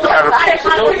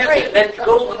 Then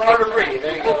go with powder free.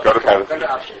 There you go. Go to powder free. Good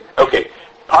option. Okay.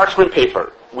 Parchment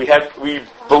paper. We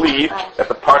believe that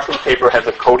the parchment paper has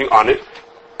a coating on it.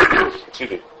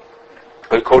 Excuse me.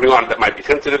 A coating on it that might be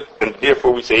sensitive, and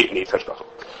therefore we say it needs hashgacha.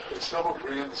 Several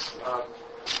brands,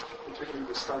 particularly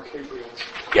the Starkey brands,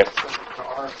 Yes.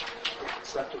 are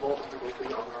acceptable and they will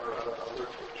be on our alert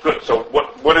page. Good. So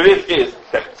what it is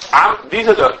that these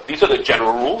are the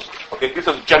general rules. Okay, these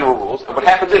are the general rules. And what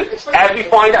happens is, as we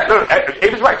find out,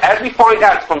 Abe is right. As we find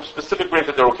out from specific brands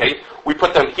that they're okay, he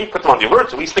puts them on the alert,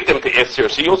 so we stick them to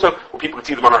SCRC also, where people can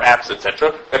see them on our apps,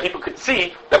 etc. That people can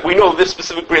see that we know this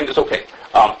specific brand is okay.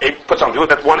 Abe puts on the alert.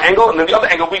 That's one angle, and then the other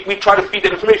angle, we try to feed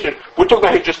that information. We're talking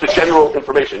about just the general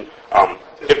information.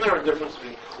 Is there a difference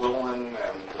between Quillen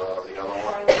and the other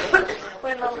one?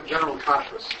 It's a general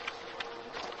conscious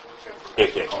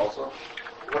Yes. Also?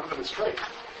 one of them is straight.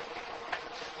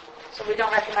 So we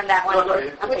don't recommend that one.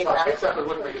 Which one? Exactly,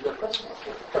 wouldn't make a difference.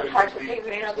 Parchment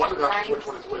paper, you know, One of them, sometimes which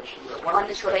one is which? one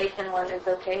is safe and one is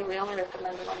okay. We only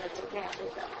recommend the one that's okay.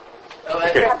 Okay.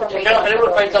 If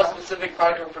anyone finds out specific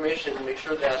product information, make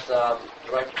sure that the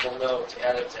right people know to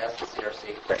add it to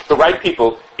SCRC. The right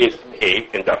people is Abe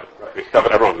and David. Okay,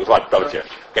 David, everyone, there's a lot of Davids here.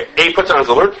 Okay, Abe puts it on his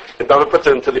alert, and David puts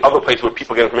it into the other place where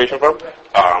people get information from.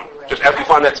 Just as we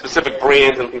find that specific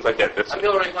brands and things like that. That's I'm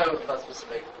already fine with that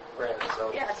specific brand.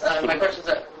 So Yes. my question is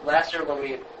that last year when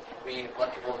we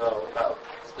let people know about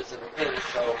specific things,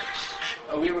 so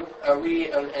are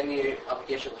we on any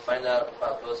obligation to find out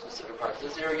about those specific products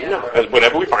this year again? no,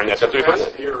 whenever we find that, that's what we find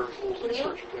That's that. your rules and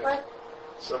search again.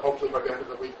 So hopefully by the end of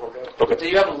the week we'll get Okay. Do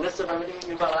you have a list of everything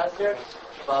you bought last year?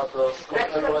 About those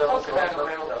coconut oils and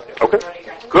all that stuff? Okay.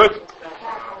 Good.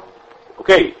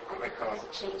 Okay. I'll make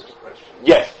comments.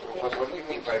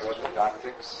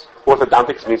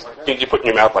 Orthodontics means things you put in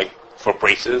your mouth, like for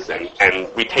braces and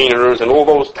retainers and all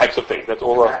those types of things. That's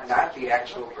all. Not the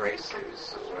actual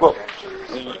braces Well, or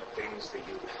dentures, but things that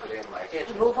you put in, like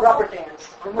Rubber bands.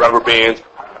 rubber bands,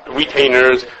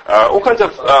 retainers, all kinds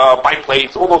of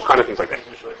biplates, all those kind of things like that.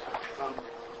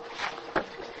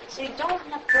 So you don't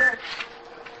have to...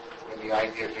 and the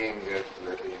idea being that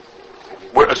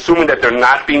We're assuming that they're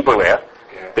not being Belair.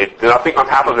 There's nothing on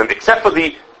top of them except for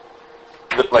the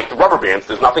rubber bands.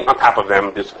 There's nothing on top of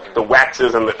them. There's the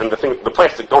waxes and the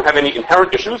plastic don't have any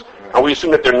inherent issues, and we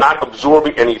assume that they're not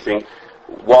absorbing anything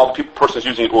while the person is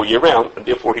using it all year round, and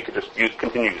therefore he could just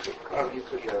continue using it. well, you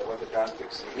could have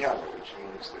orthodontics in yellow, which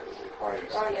means that it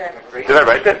requires. Did I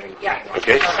write that? Yeah.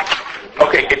 Okay.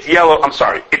 Okay, it's yellow. I'm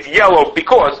sorry. It's yellow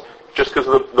because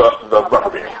of the rubber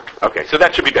band. Okay, so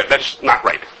that should be that. That's not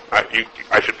right.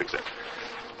 I should fix that.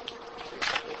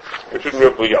 It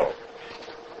shouldn't be yellow.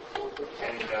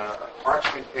 And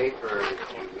parchment paper,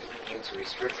 do you need to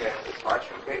restrict that to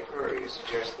parchment paper, or are you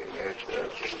suggesting that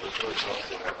paper goods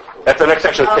also have a... That's the next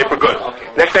section is paper goods.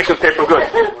 Okay. Next section is paper goods.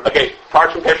 Okay,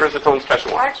 parchment paper is its own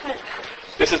special one. Parchment.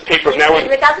 This is paper. Now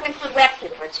It doesn't include wax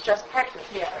paper, it's just parchment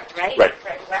paper, right? Right.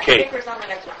 Wax Okay. paper's on the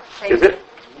next one. Is it?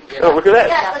 Oh, look at that.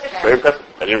 Yeah, look at that. Very impressive.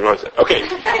 I didn't realize that. Okay.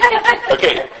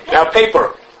 Okay. Now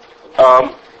paper.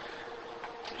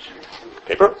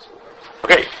 Paper.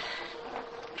 Okay.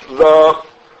 The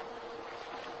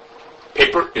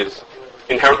paper is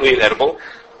inherently inedible.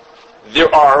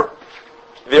 There are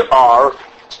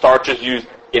starches used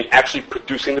in actually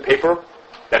producing the paper.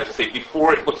 That is to say,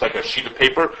 before it looks like a sheet of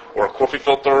paper or a coffee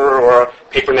filter or a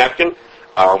paper napkin.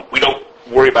 We don't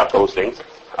worry about those things.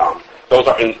 Those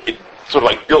are sort of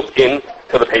like built in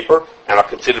to the paper and are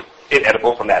considered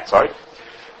inedible from that side.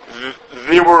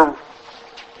 There were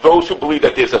those who believe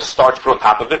that there's a starch put on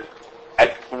top of it.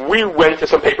 We went to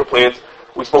some paper plants.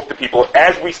 We spoke to people.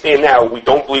 As we stand now, we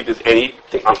don't believe there's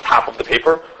anything on top of the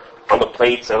paper, on the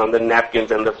plates and on the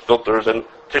napkins and the filters and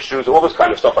tissues and all this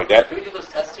kind of stuff like that. Can we do those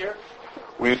tests here?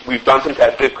 We've done some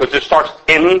tests because there starts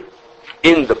in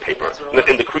the paper,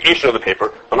 in the creation of the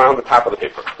paper, but not on the top of the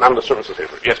paper, not on the surface of the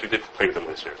paper. Yes, we did play with them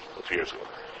this year, 2 years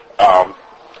ago.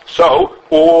 So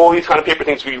all these kind of paper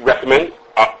things we recommend.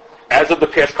 As of the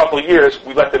past couple of years,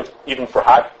 we let them even for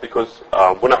hot because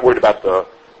we're not worried about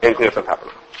anything that's on top of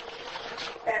them.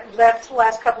 That's the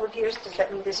last couple of years. Does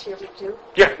that mean this year we do?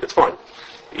 Yeah, it's fine.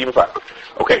 Even fine.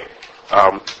 Okay.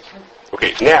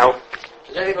 Okay, now...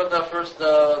 Is there anything about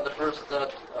the first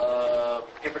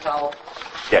paper towel?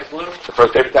 Yes, Blue? the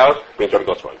first paper towel means Rabbi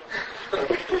Goldschweig.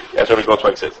 That's what Rabbi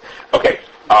Goldschweig says. Okay.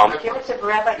 Give it to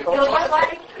Rabbi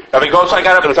Goldschweig. Rabbi Goldschweig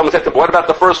got up and someone said to him, what about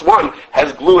the first one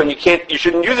has glue and you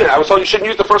shouldn't use it? I was told you shouldn't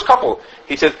use the first couple.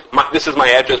 He says, this is my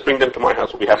address, bring them to my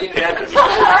house. We'll be happy to take them.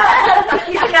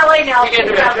 He's in LA now. You get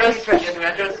the address?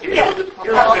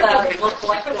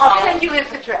 I'll send you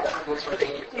his address.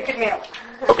 You can mail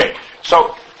it. Okay,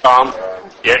 so,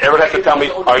 everyone has to tell me,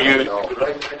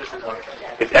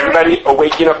 is everybody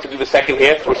awake enough to do the second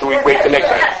half, or should we wait the next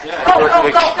half?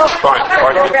 Fine.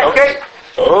 Okay.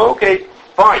 Okay,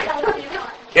 fine.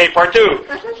 Okay, part 2.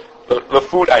 The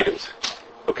food items.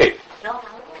 Okay.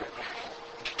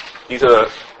 These are,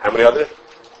 how many others?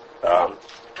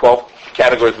 12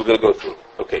 categories we're going to go through.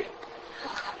 Okay.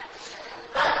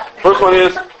 First one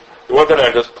is the ones that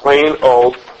are just plain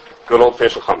old, good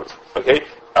old-fashioned chametz. Okay?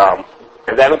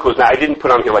 And that includes, now I didn't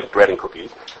put on here like bread and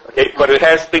cookies. Okay? But it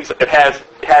has things, it has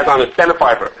on it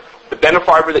benefiber. The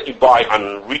benefiber that you buy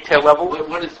on retail level.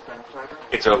 What is benefiber?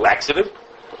 It's a laxative.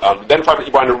 The benefiber that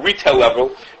you buy on a retail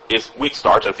level is wheat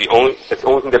starch. That's the only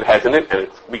thing that it has in it, and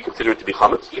we consider it to be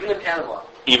chametz. Even in Panama.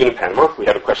 Even in Panama. We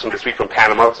had a question this week from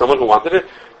Panama, someone who wanted it.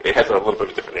 It has a little bit of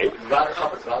a different name.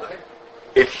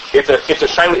 It's a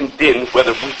shaila in din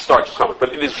whether wheat starch is chametz,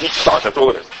 but it is wheat starch. That's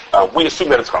all it is. We assume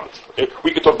that it's chametz. Okay?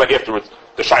 We can talk about afterwards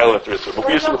the shaila afterwards, but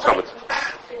we assume it's chametz.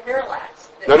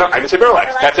 No, I didn't say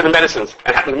Miralax. That's in the medicines,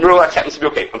 and Miralax happens to be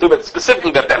okay. I'm talking about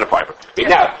specifically that benefiber. Okay,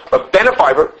 now, but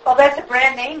benefiber. Oh, that's a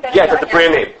brand name. Yeah, that's a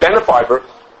brand name. Benefiber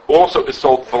also is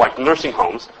sold for like nursing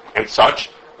homes and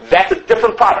such. That's a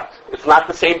different product. It's not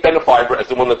the same benefiber as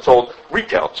the one that's sold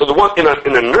retail. So the one in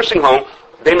a nursing home,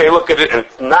 they may look at it and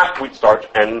it's not wheat starch,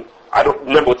 and I don't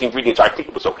remember what the ingredients are. I think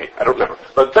it was okay. I don't remember.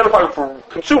 But benefiber for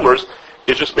consumers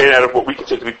is just made out of what we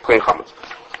consider to be plain chametz.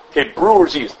 Okay,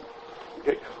 brewer's yeast.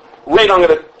 Okay. Later I'm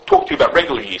going to talk to you about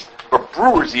regular yeast, but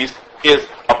brewer's yeast is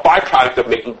a byproduct of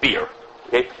making beer.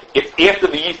 Okay? It's after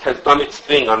the yeast has done its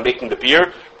thing on making the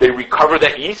beer, they recover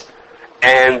that yeast,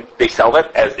 and they sell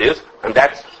that as is, and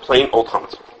that's plain old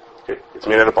chametz. Okay? It's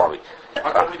made out of barley.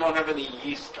 How come we don't have any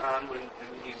yeast on when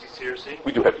we use CRC?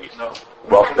 We do have yeast. No.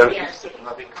 Well, then,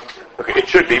 Nothing comes in. okay, it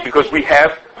should be because we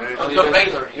have So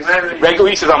regular. regular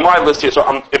yeast is on my list here.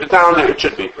 So if it's down there, it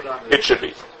should be. It should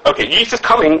be. Okay, yeast is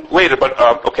coming later, but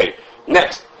okay.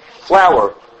 Next,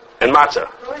 flour and matzah.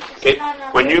 Okay,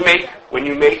 when you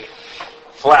make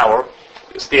flour,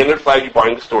 the standard flour you buy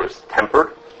in the store is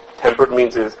tempered. Tempered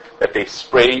means is that they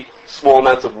spray small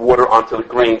amounts of water onto the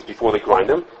grains before they grind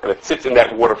them, and it sits in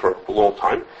that water for a long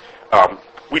time.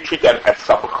 We treat that as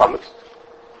safek chametz.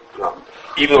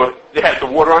 Even though it has the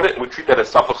water on it, we treat that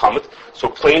as safek chametz. So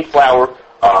plain flour,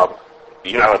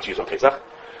 you're not allowed to use on Pesach.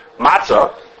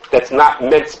 Matzah, that's not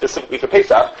meant specifically for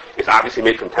Pesach, is obviously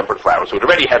made from tempered flour, so it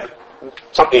already has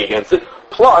something against it.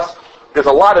 Plus, there's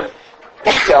a lot of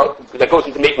detail that goes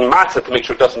into making matzah to make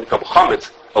sure it doesn't become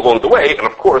chametz along the way, and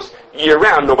of course,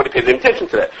 year-round, nobody pays any attention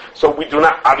to that. So we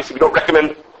don't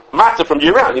recommend matzah from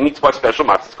year-round. You need to buy special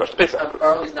matzah to crush the Pesach.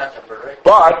 Barley's not tempered, right?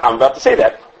 But, I'm about to say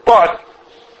that, but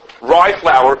rye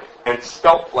flour and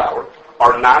spelt flour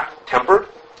are not tempered.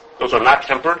 Those are not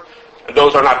tempered, and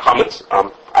those are not chametz.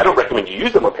 I don't recommend you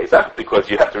use them on Pesach because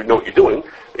you have to know what you're doing.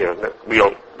 We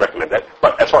don't recommend that.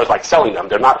 But as far as like selling them,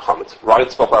 they're not chametz. Rye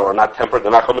and spelt flour are not tempered,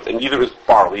 they're not chametz, and neither is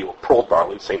barley or pearl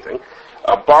barley, same thing.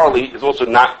 Barley is also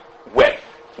not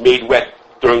made wet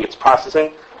during its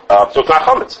processing, so it's not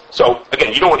chametz. So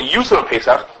again, you don't want to use it on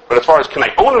Pesach, but as far as can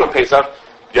I own it on Pesach,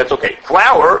 that's okay.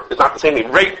 Flour is not the same thing.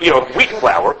 Wheat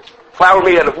flour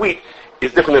made out of wheat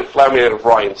is different than flour made out of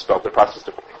rye and spelt. They're processed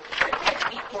differently.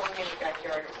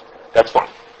 That's fine.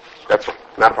 That's fine.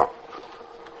 Not a problem.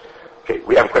 Okay,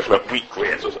 we have a question about wheat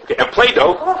grass. Okay, and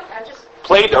Play-Doh.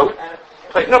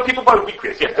 No, people buy wheat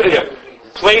grass. Yeah.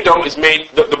 Play-Doh is made.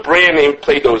 The brand name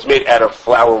Play-Doh is made out of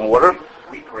flour and water.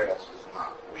 Wheatgrass is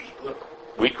not wheat.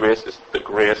 Wheatgrass is the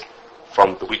grass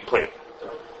from the wheat plant.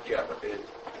 Yeah, but they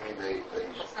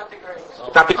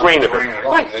It's not the grain of it.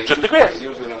 Right, They just the grass. They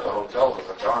use it in the hotels as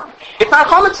a garnish. It's not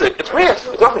chametz. It's grass.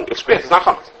 It's nothing. It's grass. It's not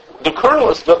chametz. The kernel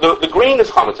is the grain is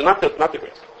chametz, and not the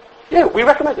grass. Yeah, we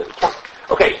recommend it. It's fine.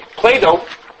 Okay, Play-Doh.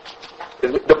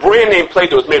 The brand name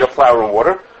Play-Doh is made of flour and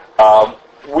water.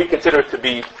 We consider it to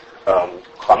be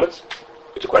chametz.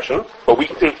 It's a question, but we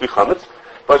consider it to be chametz.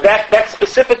 But that's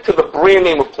specific to the brand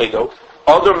name of Play-Doh.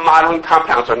 Other modeling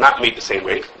compounds are not made the same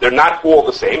way. They're not all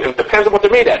the same, and it depends on what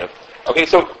they're made out of. Okay,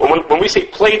 so when we say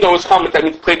Play-Doh is chametz, that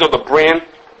means Play-Doh, the brand,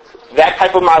 that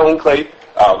type of modeling clay,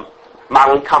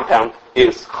 modeling compound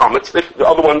is chametz. The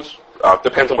other ones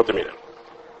depends on what they're made of.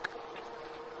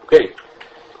 Okay.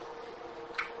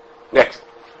 Next.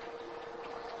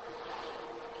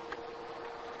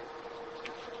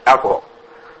 Alcohol.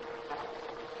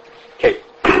 Okay.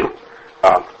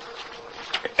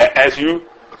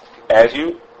 As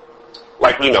you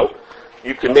likely know,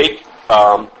 you can make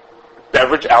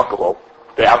beverage alcohol,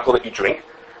 the alcohol that you drink,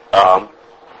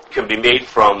 can be made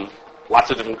from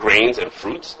lots of different grains and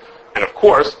fruits. And of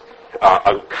course,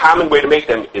 a common way to make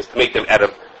them is to make them out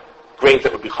of grains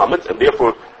that would be chametz, and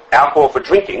therefore alcohol for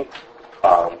drinking,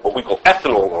 what we call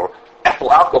ethanol or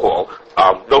ethyl alcohol,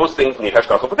 those things need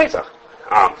hashgacha for Pesach.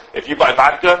 If you buy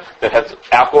vodka that has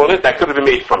alcohol in it, that could have been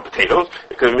made from potatoes,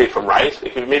 it could have been made from rice,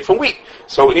 it could have been made from wheat.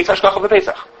 So it needs hashgacha for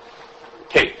Pesach.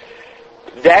 Okay,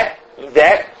 that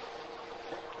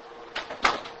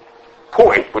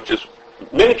point, which is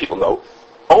many people know,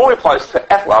 only applies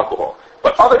to ethyl alcohol.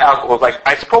 But other alcohols, like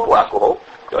isopropyl alcohol,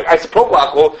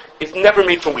 is never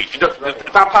made from wheat.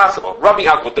 It's not possible. Rubbing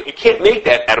alcohol, you can't make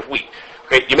that out of wheat.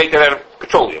 Okay, you make that out of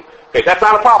petroleum. Okay, that's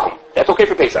not a problem. That's okay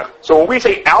for Pesach. So when we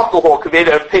say alcohol can be made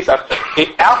out of Pesach,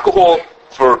 alcohol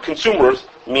for consumers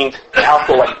means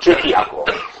alcohol like drinking alcohol.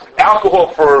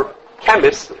 Alcohol for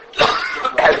chemists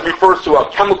refers to a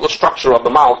chemical structure of the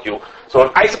molecule. So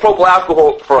an isopropyl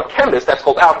alcohol for a chemist, that's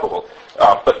called alcohol.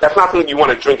 But that's not something you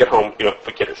want to drink at home,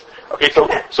 for kiddos. Okay, so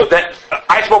that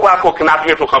isopropyl alcohol cannot be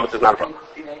made from chametz. It's not a problem.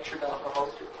 Denatured alcohol.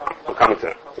 I'm coming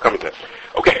to that.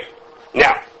 Okay,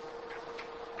 now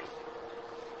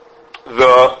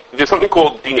there's something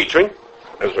called denaturing,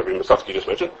 as Rabbi Masovsky just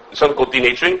mentioned. There's something called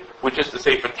denaturing, which is to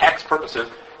say, for tax purposes,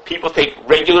 people take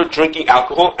regular drinking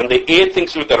alcohol and they add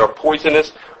things to it that are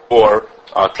poisonous or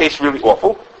taste really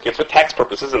awful. It's for tax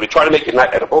purposes, and they try to make it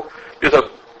not edible. There's a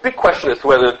big question as to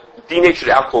whether denatured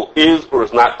alcohol is or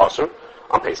is not usher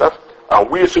on Pesach.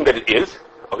 We assume that it is,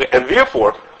 okay, and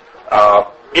therefore,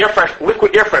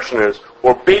 liquid air fresheners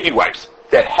or baby wipes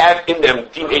that have in them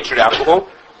denatured alcohol,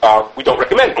 we don't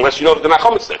recommend unless you know that they're not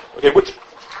chametz there. Okay, which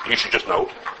you should just know.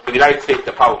 In the United States,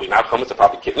 they're probably not chametz, they're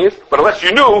probably kidneys. But unless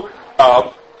you knew,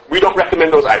 we don't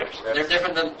recommend those items. They're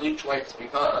different than bleach wipes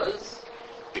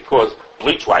because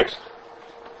bleach wipes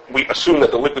we assume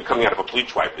that the liquid coming out of a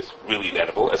bleach wipe is really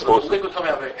inedible, as So opposed the to... liquid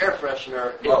coming out of an air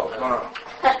freshener. No,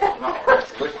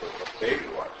 it's liquid, baby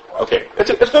wipes. Okay, that's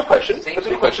a good question. That's a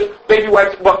good question. Baby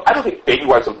wipes, well, I don't think baby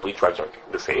wipes and bleach wipes are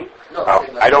the same. No,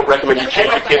 I don't recommend you change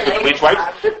your kids with bleach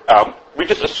wipes. We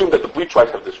just assume that the bleach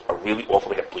wipes are really awful,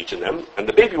 they have bleach in them, and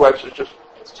the baby wipes are just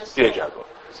teenage alcohol.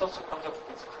 This also comes up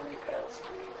with cleaning pads,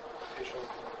 the facial.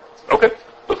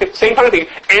 Okay, same kind of thing.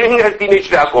 Anything that has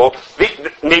denatured alcohol,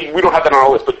 maybe we don't have that on our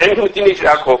list, but anything with denatured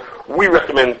alcohol, we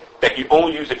recommend that you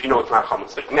only use if you know it's not common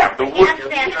stick. Now, I'm coming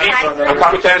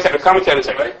to that in a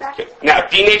second. Okay. Now,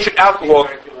 denatured alcohol,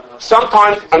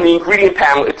 sometimes on the ingredient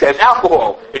panel it says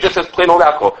alcohol. It just says plain old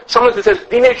alcohol. Sometimes it says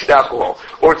denatured alcohol,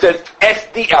 or it says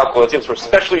SD alcohol. It stands for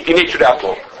specially denatured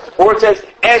alcohol. Or it says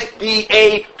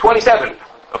SDA 27.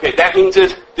 Okay, that means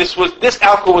this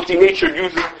alcohol was denatured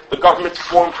using the government's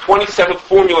Form 27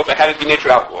 formula that had a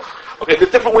denatured alcohol. Okay,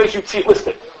 there's different ways you'd see it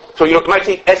listed. So, it might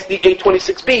say SDA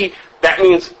 26B, that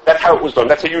means that's how it was done.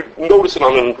 That's how you notice it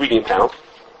on an ingredient panel.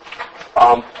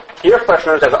 Air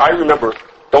fresheners, as I remember,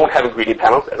 don't have ingredient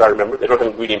panels, as I remember. They don't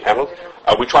have ingredient panels.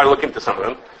 We try to look into some of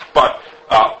them. But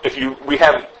we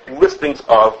have listings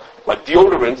of like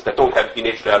deodorants that don't have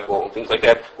denatured alcohol and things like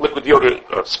that, liquid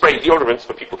deodorant, spray deodorants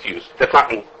for people to use. That's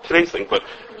not in today's thing, but...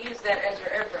 You can use that as your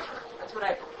air freshener. That's what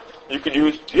I... You could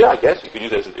use, I guess, you could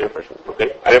use it as an air freshener.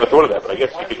 Okay? I never thought of that, but I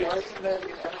guess you could use it.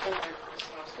 You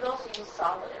can also use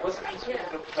solid. What's the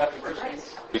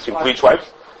difference between Between bleach wipes?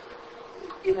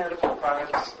 inedible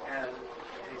products and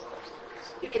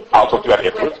I'll talk to you about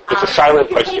it afterwards. It's a silent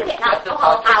You question. take the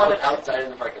alcohol out. Outside in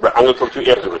the parking Right, I'm going to talk to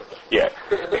you afterwards. Yeah.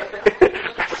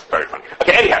 That's very funny.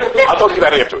 Okay, anyhow, I'll talk to you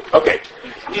about it afterwards. Okay.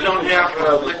 You don't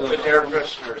have liquid air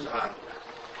fresheners on.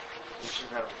 You should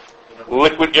have,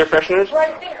 Liquid air fresheners?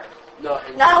 Right there. No,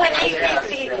 No, it's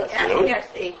easy. Really? Here,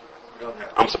 see. you don't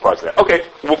have. I'm surprised at that. Okay,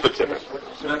 we'll fix it then.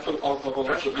 methyl alcohol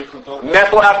is a different topic.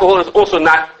 Methyl alcohol is also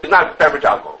not beverage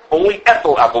alcohol. Only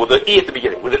ethyl alcohol with an E at the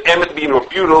beginning, with an M at the beginning, or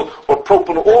butyl, or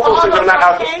propanol. All those things are not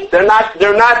alcohol.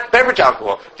 They're not beverage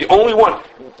alcohol. The only one,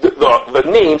 the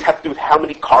names have to do with how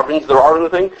many carbons there are in the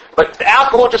thing. But the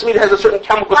alcohol just means it has a certain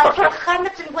chemical Like for structure.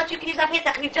 chametz and what you can use on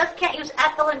Pesach, you just can't use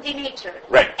ethyl and denatured.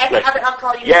 Right. Every Right. other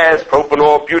alcohol you Yes, use.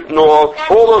 propanol, butanol,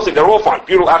 all those things. They're all fine.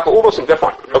 Butyl alcohol, all those things. They're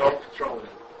fine. Okay.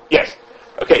 Yes.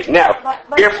 Okay. Now, My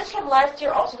if test from last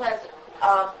year also has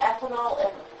ethanol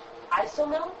and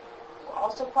isomil,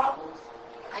 also problems.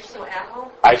 Isoamyl,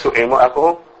 isoamyl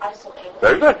alcohol. isoamyl.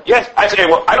 Very good. Yes,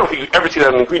 isoamyl. I don't think you ever see that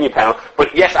on an ingredient panel,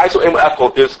 but yes, isoamyl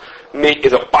alcohol is a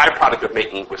byproduct of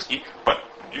making whiskey, but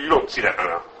you don't see that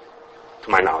to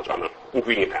my knowledge, on the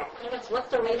ingredient panel. What's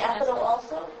the reason? Ethanol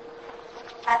also?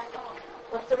 Ethanol.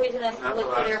 What's the reason it's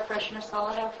liquid air freshener,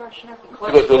 solid air freshener?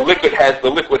 Because the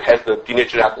liquid has the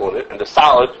denatured alcohol in it, and the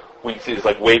solid we see is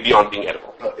like way beyond being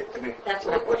edible. No, I mean, That's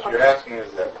what you're asking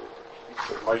is that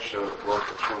the Moshe wrote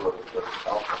the tool of the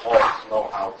alcoholics know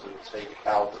how to take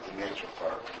out the denature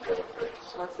part and get it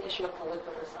fixed. What's the issue of the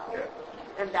liquid or solid?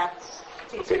 Yeah. And that's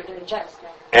easier to digest.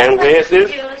 And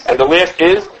the last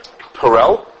is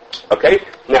Perel. Okay,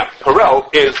 now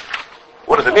Perel is,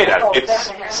 what is it made out of? It's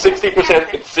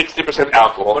 60%. It's 60%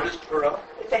 alcohol. What is Perel?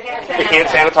 It's a hand The hand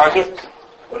sanitizer.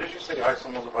 What did you say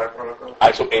isomil is a byproduct of?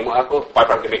 Isoamyl alcohol,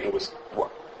 byproduct of making whiskey.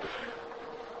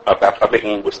 Of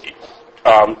making whiskey.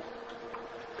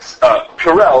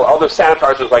 Purell, other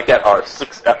sanitizers like that are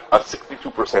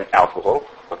 62% alcohol.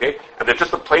 Okay, and they're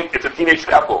just it's a denatured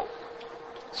alcohol.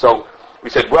 So we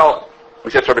said to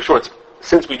Rabbi Schwartz,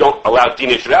 since we don't allow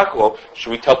denatured alcohol,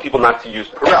 should we tell people not to use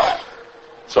Purell?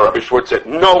 So Rabbi Schwartz said,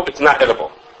 no, it's not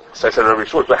edible. So I said to Rabbi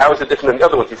Schwartz, well, how is it different than the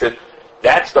other ones? He said,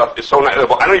 that stuff is so not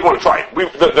edible. I don't even want to try it.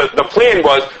 The plan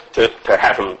was to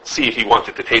have him see if he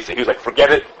wanted to taste it. He was like,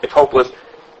 forget it. It's hopeless.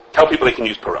 Tell people they can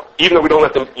use Perel. Even though we don't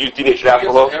let them use denatured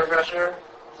alcohol. Air freshener?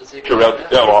 Perel, I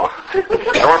don't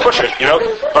want to push it,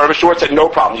 But Rabbi Schwartz said, no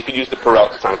problem. You can use the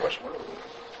Perel. It's not a question.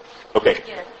 Okay.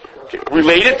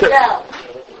 Related to... Gel.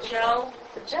 Gel.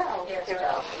 Yes,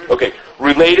 gel. Okay.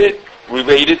 Related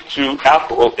to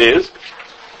alcohol is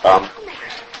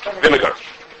vinegar.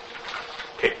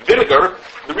 Okay, vinegar,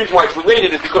 the reason why it's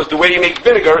related is because the way you make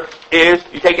vinegar is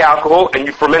you take alcohol and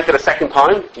you ferment it a second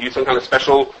time. You use some kind of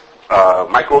special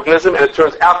microorganism, and it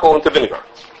turns alcohol into vinegar.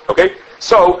 Okay?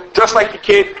 So, just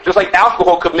like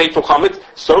alcohol could be made from chametz,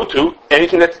 so too,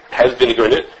 anything that has vinegar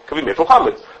in it could be made from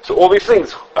chametz. So all these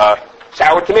things,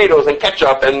 sour tomatoes and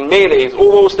ketchup and mayonnaise,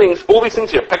 all these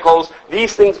things here, pickles,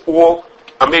 these things all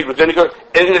are made with vinegar.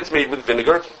 Anything that's made with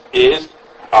vinegar is,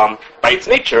 by its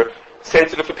nature,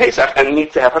 sensitive for Pesach and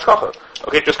need to have hashgacha.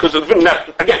 Okay, just because of the now,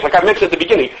 again, like I mentioned at the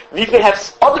beginning, these may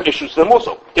have other issues to them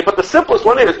also. Okay, but the simplest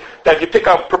one is that if you pick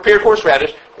up prepared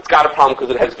horseradish, it's got a problem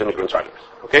because it has vinegar inside of it.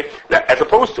 Okay, now as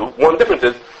opposed to one difference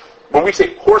is when we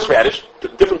say horseradish to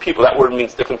different people, that word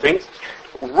means different things.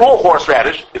 Raw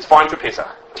horseradish is fine for Pesach.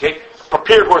 Okay,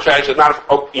 prepared horseradish is not.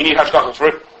 You need hashgacha for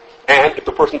it. And if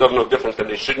the person doesn't know the difference, then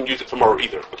they shouldn't use it tomorrow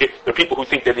either. Okay? There are people who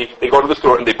think that they go to the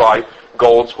store and they buy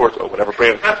Gold's horse or whatever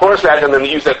brand horseradish and then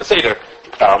they use that at the Seder.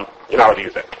 You're not allowed to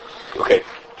use that. Okay?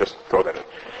 Just throw that in.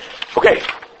 Okay.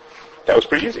 That was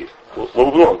pretty easy. We'll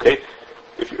move on, okay?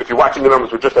 If you're watching the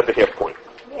numbers, we're just at the half point.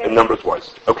 In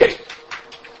numbers-wise. Okay.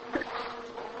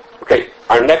 Okay.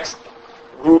 Our next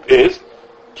group is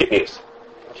kidneys.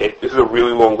 Okay? This is a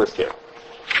really long list here.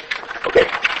 Okay.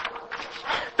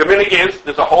 The minute is,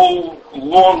 there's a whole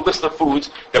long list of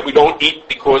foods that we don't eat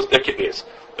because they're kidneys.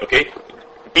 Okay?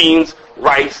 Beans,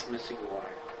 rice. Missing a Y.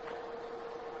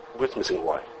 What's missing a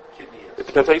Y? Kidney. It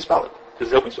depends how you spell it.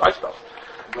 Because I spell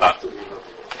it.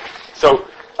 So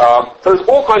there's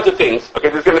all kinds of things. Okay,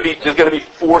 there's going to be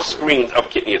 4 screens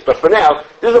of kidneys. But for now,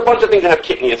 there's a bunch of things that have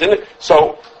kidneys in it.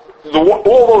 So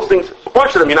all those things, a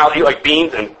bunch of them, I'll eat like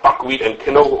beans and buckwheat and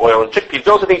canola oil and chickpeas.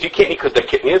 Those are things you can't eat because they're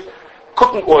kidneys.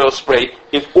 Cooking oil spray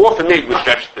is often made with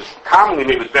is commonly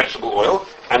made with vegetable oil,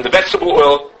 and the vegetable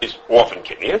oil is often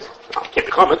kidneys. I can't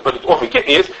be comments, but it's often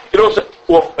kidneys. It also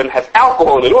often has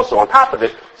alcohol in it also on top of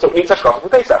it, so it needs hashgacha for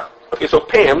Pesach. Okay, so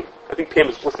Pam, I think Pam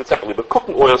is listed separately, but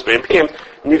cooking oil spray and Pam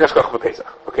need hashgacha for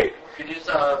Pesach. Okay. Could you just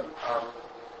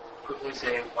quickly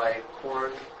say why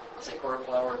corn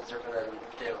flour is different than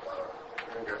potato flour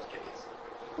in regards to kidneys?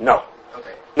 No.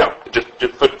 Okay. No, just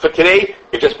for today,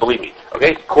 just believe me.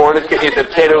 Okay, corn is kidneys and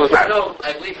potato is not. No,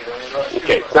 I believe you.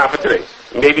 Okay, it's not for today.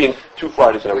 Maybe in 2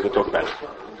 Fridays when we can talk about it.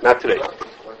 Not today.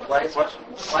 Why is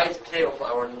potato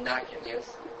flour not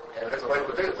kidneys?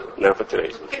 Not for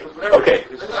today. Okay.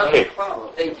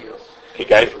 Thank you. Okay,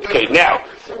 guys. Okay, now,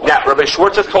 Rabbi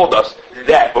Schwartz has told us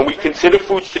that when we consider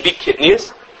foods to be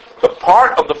kidneys, the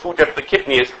part of the food that's the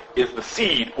kidneys is the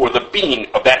seed or the bean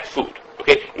of that food.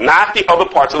 Okay, not the other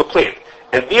parts of the plant.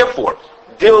 And therefore,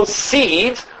 dill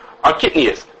seeds are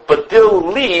kidneys, but dill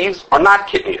leaves are not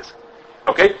kidneys.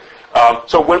 Okay?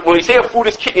 So when we say a food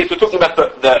is kidneys, we're talking about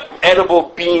the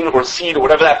edible bean or seed or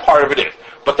whatever that part of it is.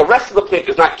 But the rest of the plant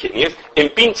is not kidneys. In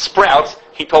bean sprouts,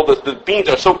 he told us the beans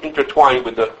are so intertwined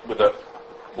with the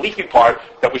leafy part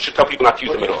that we should tell people not to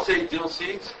use them at all. What did you say, dill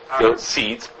seeds? Dill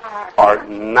seeds are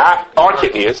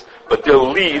kidneys, but dill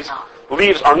leaves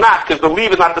are not, because the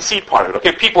leaf is not the seed part of it.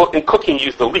 Okay, people in cooking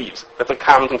use the leaves. That's a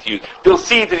common thing to use. Dill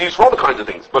seeds is used for all the kinds of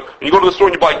things. But when you go to the store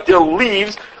and you buy dill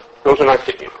leaves, those are not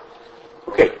kidneys.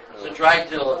 Okay. So dried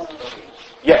dill is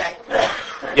Yes.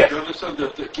 Yes. You understand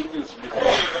that the kidneys become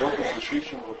the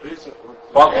shishim or Pesach?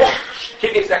 Well,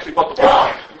 kidneys is actually bought the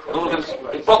baroi.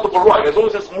 It's bought the baroi. As long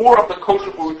as it's more of the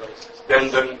kosher food than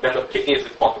the kidneys,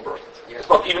 it's bought the baroi. It's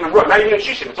bought even in baroi, not even in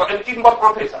shishim. It's even bought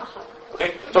on Pesach.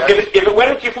 Okay? So if it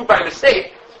went into your food by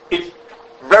mistake, it's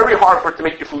very hard for it to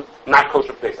make your food not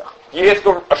kosher for Pesach. You ask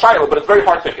a shiloh, but it's very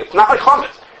hard to make. It's not like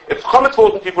chametz. If chametz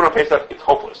falls into your food on Pesach, it's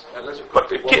hopeless.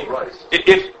 But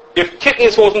if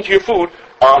kidneys falls into your food,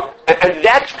 and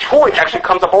that point actually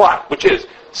comes up a lot, which is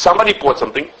somebody bought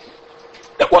something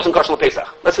that wasn't kosher Pesach.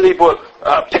 Let's say they bought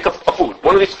pick a food,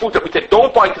 one of these foods that we said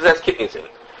don't buy because it has kidneys in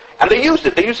it, and they used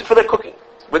it. They used it for their cooking.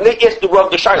 When they asked the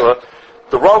Rav the shiloh,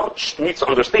 the Rav needs to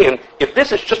understand if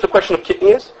this is just a question of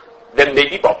kidneys, then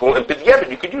maybe bubble and b'diavad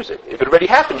you could use it. If it already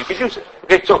happened, you could use it.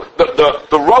 Okay, so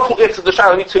the Rav who answers the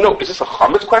shiloh needs to know: is this a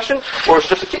chametz question or is it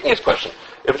just a kidneys question?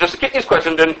 If it's just a kidneys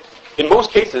question, then in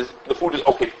most cases the food is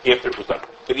okay after it was done.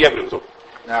 B'diavad it was okay.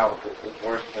 Now, the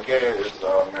word negaya is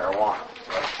marijuana.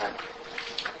 Hemp.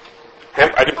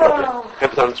 Hemp, I didn't put up yet.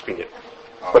 Hemp is on the screen yet.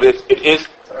 But it is.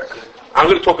 I'm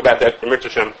going to talk about that in Mitzvah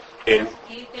Hashem in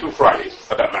 2 Fridays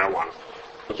about marijuana.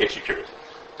 In case you're curious,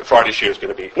 the Friday share is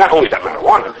going to be not only about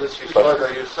marijuana. This is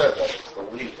what you said that it's the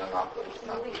weed and not the.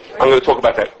 I'm going to talk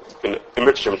about that in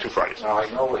Mitzvah Hashem in 2 Fridays. Now I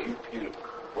know what you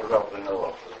what about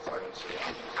vanilla? I didn't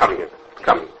see it.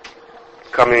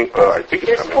 Coming. I think it's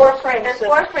There's coming. 4 frames. There's of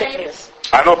 4 kidneys.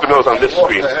 I don't know if vanilla's on this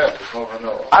screen. There's no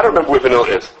vanilla. I don't remember where vanilla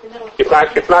is.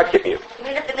 It's not kidneys. You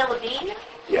mean a vanilla bean?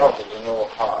 Yeah. No, the vanilla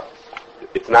pot.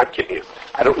 It's not kidneys.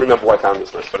 I don't remember why it's on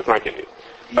this list, but it's not kidneys.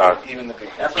 Even the big.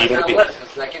 That's why Even it's the not beans. list.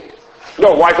 It's not kidneys.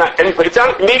 No, why it's not anything? It's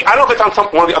on. Maybe I don't know if it's on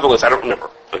one of the other lists. I don't remember.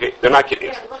 Okay, they're not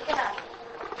kidneys. Here, look it up.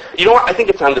 You know what? I think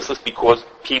it's on this list because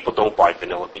people don't buy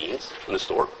vanilla beans in the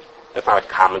store. That's not a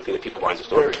common thing that people buy in the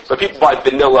store. But people buy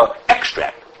vanilla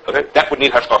extract. Okay, that would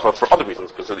need hashgacha for other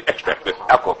reasons because of the extract with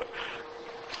alcohol.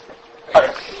 All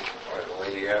right. The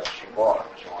lady asked, she bought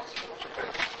it. She wants to know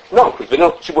No,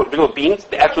 because she bought vanilla beans,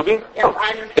 the actual beans. Yeah, No.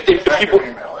 I know. If people,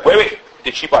 wait.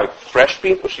 Did she buy fresh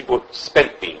beans or she bought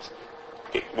spent beans?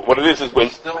 Okay, what it is when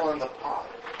Still in the pot.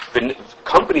 the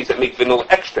companies that make vanilla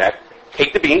extract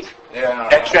take the beans, Yeah.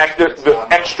 extract the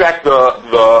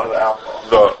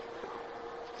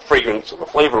fragrance or the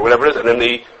flavor or whatever it is, and then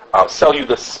they sell you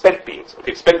the spent beans.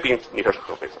 Okay, spent beans need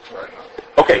hashgacha pesa.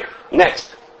 Okay,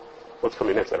 next. What's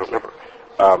coming next? I don't remember.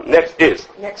 Next is.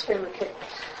 Next family kit.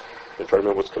 I'm trying to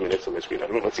remember what's coming next on my screen. I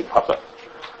don't know. Let's see. Pop up.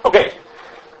 Okay,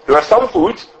 there are some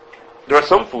foods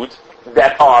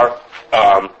that are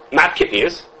not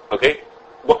kidneys. Okay,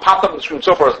 what popped up on the screen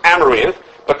so far is amaranth,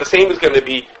 but the same is going to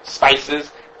be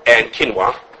spices and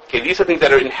quinoa. Okay, these are things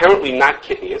that are inherently not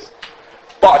kidneys,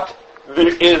 but there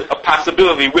is a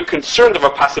possibility, we're concerned of a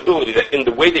possibility that in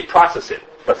the way they process it,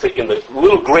 let's say in the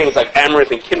little grains like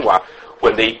amaranth and quinoa,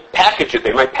 when they package it,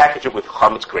 they might package it with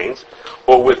chametz grains,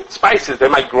 or with spices, they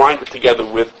might grind it together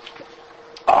with,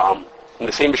 in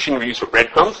the same machine we use for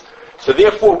breadcrumbs. So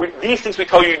therefore, these things we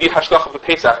tell you need hashgacha for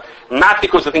Pesach, not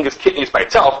because the thing is kidneys by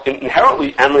itself.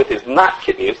 Inherently, amaranth is not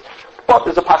kidneys, but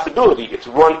there's a possibility it's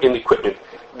run in equipment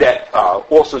that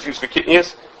also is used for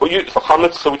kidneys, or used for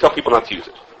chametz, so we tell people not to use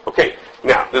it. Okay,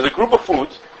 now, there's a group of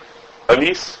foods,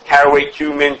 anise, caraway,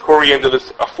 cumin, coriander,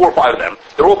 there's 4 or 5 of them.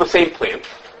 They're all the same plant.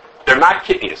 They're not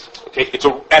kidneys. Okay,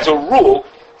 as a rule,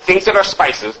 things that are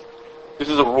spices, this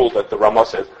is a rule that the Ramah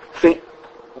says, things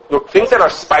that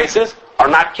are spices are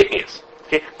not kidneys.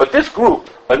 Okay, but this group,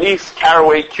 anise,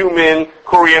 caraway, cumin,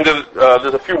 coriander,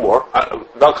 there's a few more.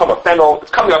 They'll come up, fennel,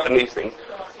 it's coming up in these things.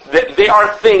 They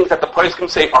are things that the Poskim can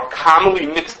say are commonly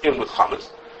mixed in with chametz.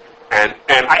 And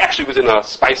I actually was in a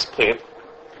spice plant,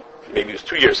 maybe it was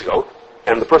 2 years ago,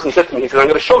 and the person said to me, he said, I'm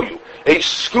going to show you. And he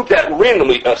scooped out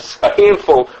randomly a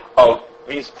handful of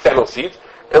these fennel seeds,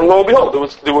 and lo and behold,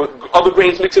 there were other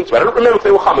grains mixed into it. I don't remember if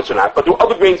they were chametz or not, but there were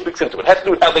other grains mixed into it. It has to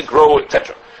do with how they grow,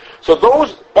 etc. So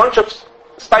those bunch of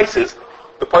spices,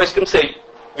 the Poskim say,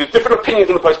 there's different opinions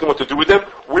in the Poskim what to do with them.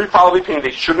 We follow the opinion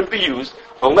they shouldn't be used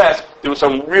unless there was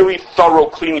some really thorough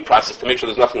cleaning process to make sure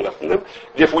there's nothing left in them.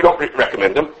 Therefore, we don't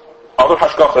recommend them. Other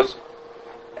hashgachas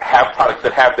have products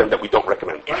that have them that we don't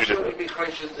recommend. Why should we be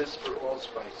conscious of this for all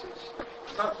spices?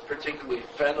 It's not particularly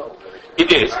fennel.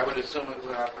 It is. I would assume it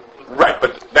would happen. Right,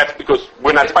 but that's because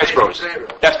we're not spice growers.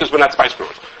 That's because we're not spice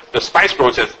growers. The spice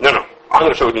grower says, no, I'm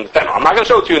going to show it in the fennel. I'm not going to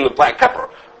show it to you in the black pepper.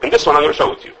 In this one, I'm going to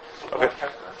show it to you. Okay?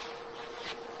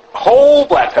 Whole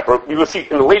black pepper, you will see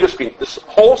in the later screen,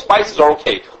 whole spices are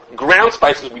okay. Ground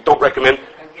spices we don't recommend.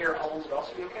 And here, wholes would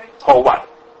also be okay? Whole what?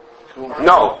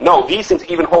 No, these things,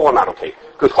 even whole, are not okay.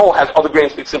 Because whole has other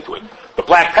grains mixed into it. The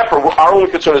black pepper, our only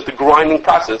concern is the grinding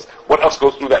process. What else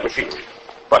goes through that machinery?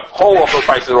 But whole also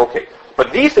spices are okay.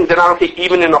 But these things are not okay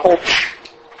even in the whole.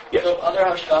 Yes. So other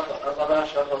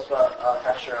hashgachos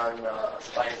hashir on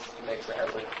spice mix that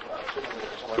has like cumin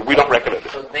or something. We don't recommend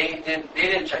it. So they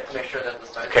didn't check to make sure that the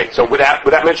spice. Okay, so without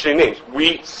mentioning names,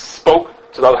 we spoke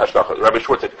to the other hashgachos. Rabbi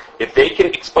Schwartz said, if they can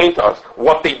explain to us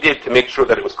what they did to make sure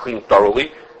that it was cleaned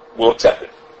thoroughly, we'll accept it.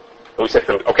 And we said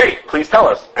to them, okay, please tell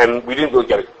us. And we didn't really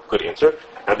get a good answer.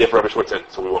 And therefore Rabbi Schwartz said,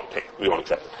 so we won't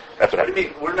accept it. That's what I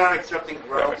mean. We're not accepting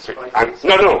ground spices.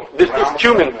 No. This is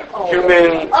cumin,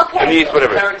 anise,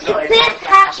 whatever. Is this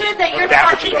hashir that you're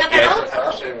talking about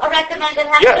a recommended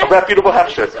hashir? Yeah, a reputable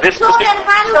hashir. This So then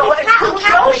how do we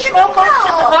go to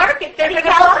the market? They're going to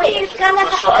tell me.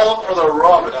 Shiloh for the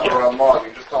rub and for a mug.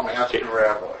 You just tell me, ask your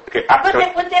rabbi. Okay,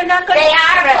 But they're not going to. They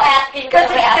are asking the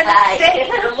rabbi.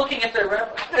 They're looking at their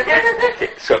rabbi.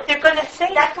 so They're going to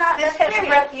say this has a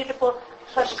reputable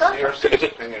hashgacha.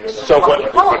 So what?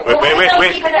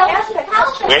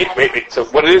 Wait. So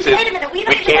what it is Wait a minute, we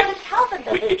don't we even can't. have to tell them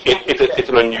that they can't. It's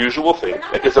an unusual thing.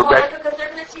 It's a Because they're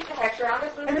going to see the hashir on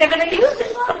us And they're going to use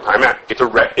it. I'm at.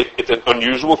 It's an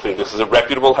unusual thing. This is a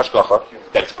reputable hashgacha.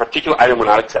 That's a particular item we're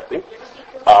not accepting.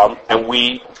 And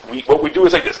what we do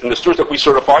is like this. In the stores that we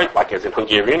certify, like as in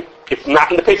Hungarian, it's not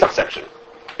in the Pesach section.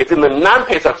 It's in the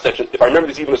non-Pesach section. If I remember,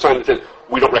 there's even a sign that says,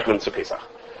 we don't recommend this for Pesach.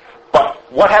 But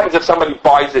what happens if somebody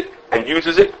buys it and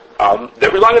uses it?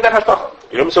 They're relying on that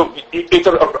hashgacha. You know, so it's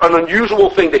an unusual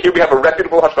thing that here we have a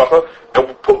reputable hashgacha, and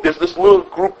we put this one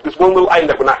little item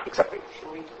that we're not accepting.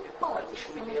 Should we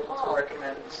be able to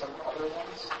recommend some other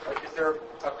ones? Like, is there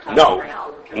a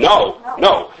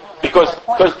No. Because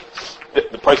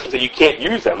the price can say you can't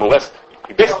use them unless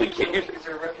you basically can't use it. Is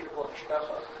there a reputable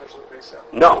hashgacha? That's what they say.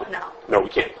 No, we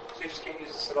can't. So you just can't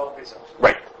use this at all based on.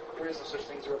 Right. There is no such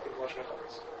thing as a reputable hashgacha.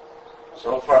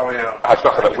 So far we have.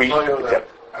 Hashgacha that we tell you accept.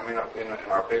 I mean, in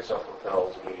our Pesach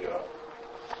hotels,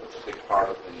 it's a big part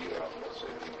of the, let's say,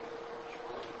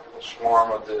 the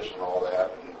shawarma dish and all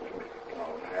that, and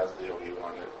it has the OU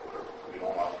on it.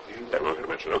 won't allow to use That it. we're going to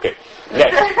mention. Okay.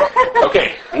 Next.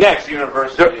 Okay. Next.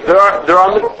 University. There are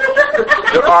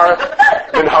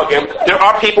minhagim. There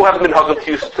are people who have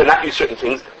minhagim to not use certain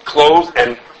things. Cloves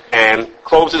and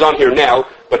cloves is on here now,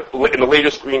 but in the later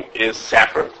screen is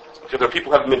saffron. So there are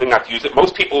people who have minhag not to use it.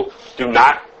 Most people do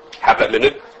not have that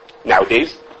minhag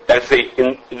nowadays. There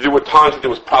were times that there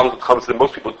was problems with cloves, and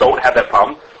most people don't have that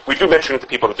problem. We do mention it to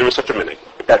people that there is such a minhag.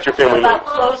 If that's your family minhag.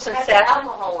 Cloves and Has saffron.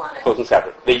 alcohol on it. Cloves and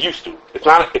saffron. They used to. It's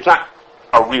not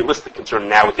a realistic concern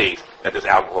nowadays that there's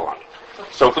alcohol on it.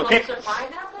 So for the people,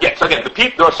 yes, again,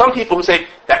 there are some people who say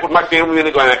that was my family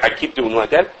minhag, and I keep doing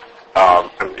like that.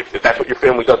 And if that's what your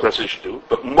family does, that's what you should do.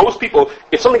 But most people,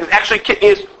 if something is actually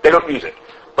kidneys, they don't use it.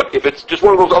 But if it's just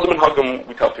one of those other minhagim,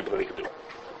 we tell people that they can do it.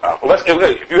 Unless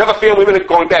if you have a family minhag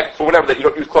going back for whatever that you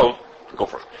don't use cloves, go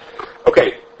for it.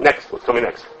 Okay, next. What's coming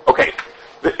next? Okay,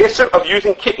 the issue of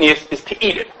using kidneys is to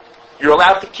eat it. You're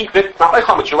allowed to keep it, not like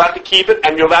chametz. You're allowed to keep it,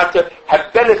 and you're allowed to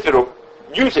have benefit or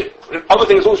use it. Other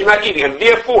things as long as you're not eating, and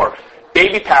therefore,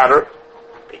 baby powder.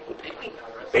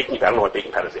 Baking powder, I don't know what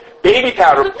baking powder is. Baby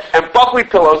powder and buckwheat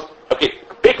pillows. Okay,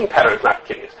 baking powder is not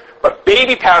kidneys, but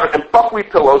baby powder and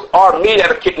buckwheat pillows are made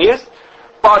out of kidneys,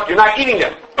 but you're not eating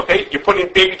them. Okay, you're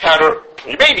putting baby powder on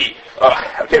your baby.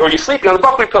 Okay, or you're sleeping on the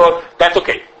buckwheat pillow. That's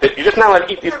okay. You're just not allowed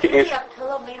to eat these kidneys. A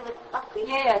pillow made with buckwheat?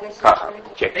 Yeah, this is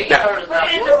Okay. Baking Now, powder is not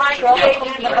Put it in the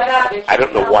microwave. I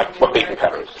don't know what baking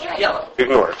powder is. yellow.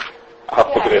 Ignore it. I'll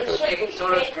have to look at it. Baking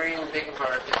soda is green, baking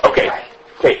powder is Okay.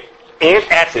 Okay.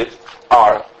 Antacids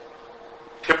are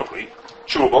typically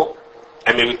chewable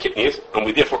and made with kidneys, and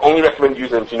we therefore only recommend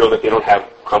using them if you know that they don't have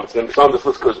comments in them. It's on this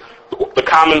list because the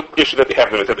common issue that they have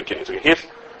in them is that the kidneys. Okay, here's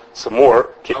some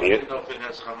more kidneys. You know if it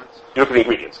has comments? You look at the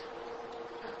ingredients.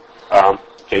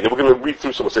 Okay, then we're going to read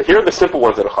through some. So here are the simple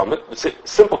ones that are chametz. The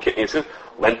simple kidneys is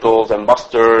lentils and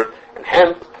mustard and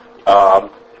hemp.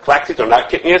 Flax seeds are not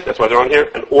kidneys, that's why they're on here.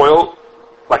 And oil,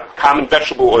 like common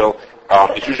vegetable oil,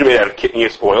 is usually made out of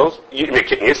kidneys oils. You make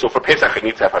kidneys, so for Pesach it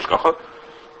needs to have hashgacha.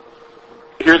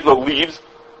 Here's the leaves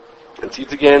and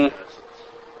seeds again.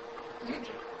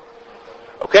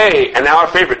 Okay, and now our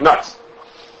favorite, nuts.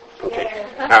 Okay,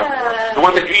 the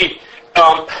one that you eat.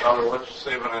 Let's just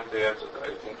say when I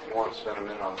think you want to spend a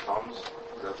minute on Tums.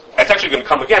 That's actually going to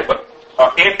come again, but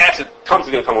antacid, Tums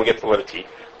is going to come when we get to the letter T.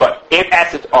 But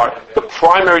antacids are, the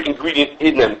primary ingredient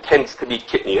in them tends to be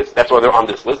kidneys. That's why they're on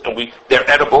this list, and they're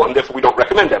edible, and therefore we don't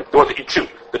recommend them. The ones that you chew,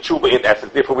 the chewable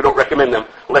antacids, therefore we don't recommend them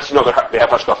unless you know they have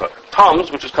hashgacha. Tums,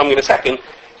 which is coming in a second,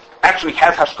 actually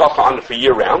has hashgacha on it for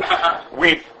year round.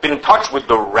 We've been in touch with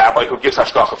the rabbi who gives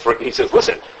hashgacha for it, and he says,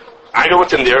 listen, I know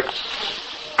what's in there.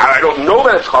 I don't know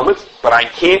that it's chametz, but I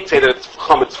can't say that it's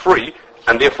chametz free,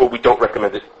 and therefore we don't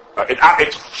recommend it.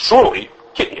 It's surely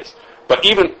kidneys. But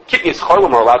even kidneys,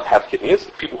 cholim are allowed to have kidneys.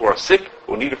 People who are sick,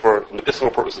 who need it for medicinal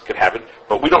purposes, can have it.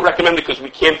 But we don't recommend it because we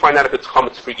can't find out if it's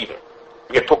chametz free either.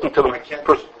 We get talking to the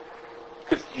person.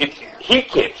 Because he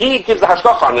can't. He gives the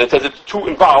hashgacha on it and says it's too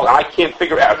involved, and I can't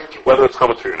figure out whether it's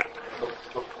chametz free or not.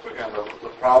 Again, the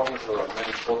problems are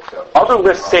many books have. Other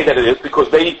lists say that it is because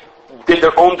they did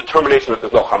their own determination that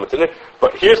there's no chametz in it.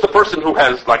 But here's the person who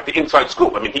has like the inside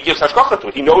scoop. I mean, he gives hashgacha to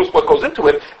it. He knows what goes into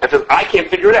it and says, I can't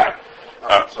figure it out.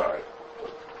 I'm sorry.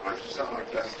 Something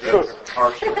like that. That's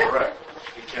partially correct.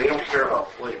 They don't care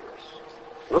about flavors.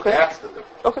 Okay. That's the difference.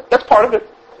 Okay. That's part of it.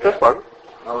 That's part of it.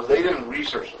 In other words, they didn't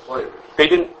research the flavors. They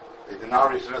didn't. They did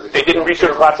not research it. They didn't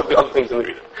research lots of the other things in the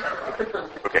reader.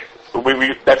 Okay. But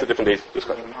that's a different day's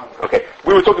discussion. Okay.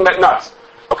 We were talking about nuts.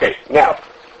 Okay. Now,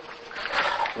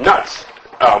 nuts.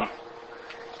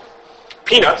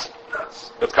 Peanuts.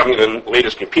 That's coming in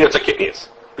later screen. Peanuts are kidneys.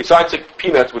 Besides the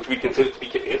peanuts, which we consider to be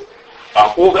kidneys,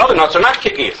 all the other nuts are not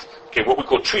kidneys. Okay, what we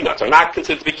call tree nuts are not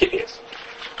considered to be kidneys.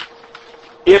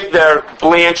 If they're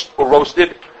blanched or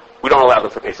roasted, we don't allow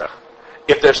them for Pesach.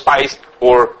 If they're spiced,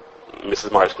 or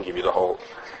Mrs. Myers can give you the whole.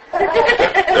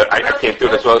 I can't do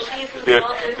this. Well,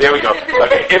 there we go.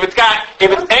 Okay, if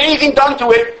it's anything done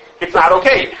to it, it's not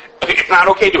okay. Okay, it's not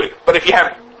okay to it. But if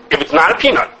it's not a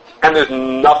peanut and there's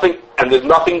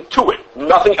nothing to it,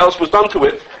 nothing else was done to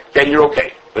it, then you're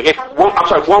okay. Okay.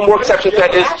 One more exception to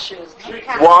that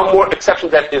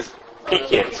is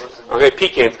pecans. Okay,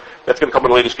 pecans. That's going to come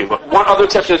in the later screen. But one other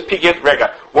exception is pecans.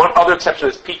 One other exception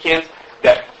is pecans.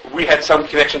 That we had some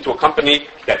connection to a company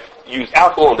that used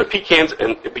alcohol on their pecans,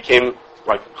 and it became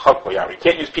like you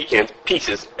can't use pecans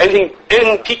pieces. Anything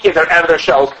pecans that are out of their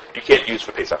shells, you can't use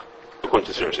for Pesach. According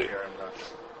to Sirius.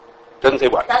 Doesn't say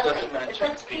what.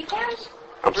 That's pecans?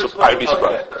 I'd be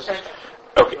surprised.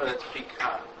 Okay. But it's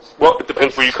pecans. Well, it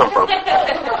depends where you come from.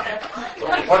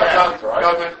 What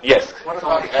about, Yes. what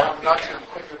about nuts and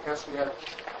quicker testing out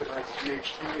like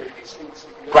BHT,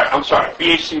 ABC? Right, I'm sorry.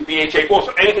 BHC, BHA,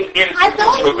 also anything added Are to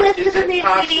those the smoker. listed in the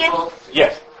ingredients?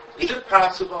 Yes. Is it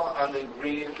possible on the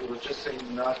ingredient it would just say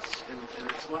nuts, and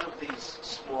it's one of these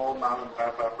small mom and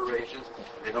pop operations,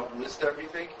 they don't list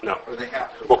everything? No. Or they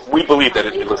have to? Well, we believe that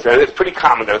it lists there, and it's pretty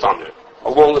common that it's on there. A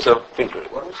long list of things with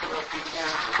it. What was it about pecans?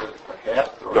 Is it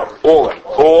half or? No, all of them.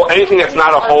 All, anything that's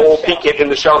not a whole pecan in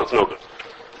the shell, it's no good.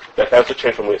 That's the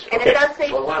change from last year. And Okay. it does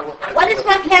say, what is for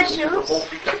cashews?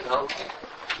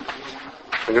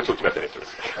 I'm going to talk about that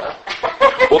afterwards.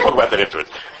 We'll talk about that afterwards.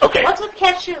 Okay. What's with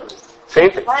cashews? Same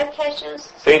thing. Live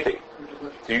cashews? Same thing.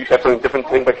 Do you have something different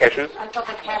thing about cashews? I thought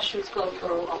the cashews go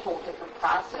through a whole different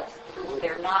process.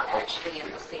 They're not actually in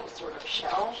the same sort of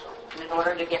shell. And in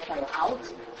order to get them out,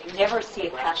 you never see a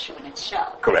cashew in its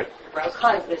shell. Correct.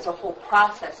 Because there's a whole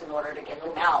process in order to get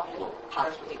them out,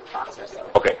 possibly process them.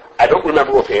 Okay. I don't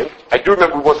remember offhand. I do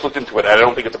remember we once looked into it. I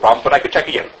don't think it's a problem, but I could check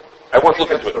again. I once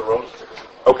looked into it.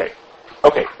 Okay.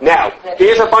 Okay. Now,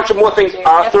 here's a bunch of more things on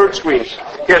our third screen.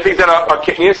 Here are things that are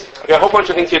kidneys. We got a whole bunch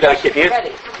of things here that are kidneys.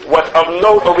 What's of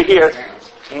note over here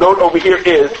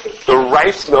is the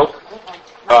rice milk.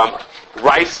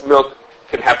 Rice milk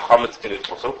can have chametz in it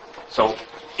also. So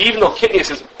even though kidneys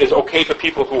is okay for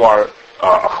people who are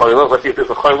a choila, let's say if there's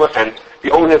a choila, and the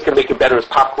only thing that's going to make him better is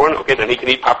popcorn, okay, then he can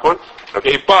eat popcorn,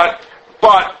 okay, but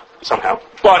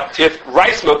if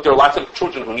rice milk, there are lots of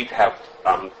children who need to have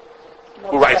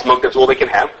rice milk, that's all they can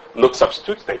have, milk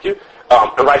substitutes, thank you,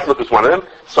 and rice milk is one of them,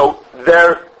 so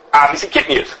they're obviously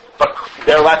kidneys, but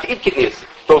they're allowed to eat kidneys,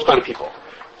 those kind of people.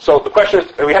 So the question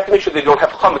is, we have to make sure they don't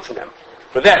have chametz in them.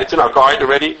 For that, it's in our guide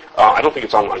already. I don't think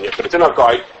it's online yet, but it's in our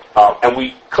guide. And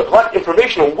we collect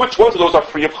information on which ones of those are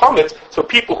free of chametz, so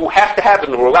people who have to have it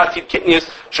and who are allowed to eat kidneys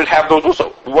should have those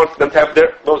also. We want them to have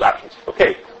those options.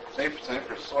 Okay. Same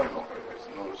for soy milk,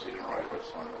 I noticed you didn't write about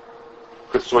soy milk.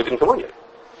 Because soy didn't come on yet.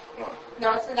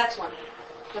 No, it's the next one.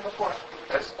 Number 4.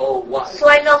 S-O-Y.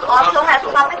 Soy milk also has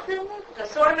chametz in it? The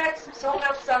soy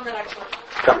milk's on the next one.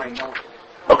 Come.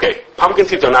 Okay, pumpkin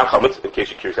seeds are not chametz, in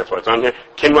case you're curious, that's why it's on here.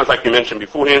 Kinwas, like you mentioned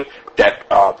beforehand, that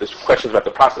there's questions about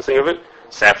the processing of it.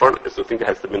 Saffron is the thing that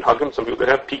has the minhagim. Some people that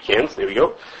have pecans, there we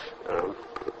go.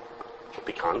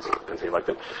 Pecans, depends how you like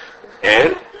them.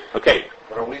 And, okay.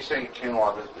 But are we saying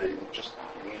quinoa that you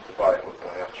need to buy it with the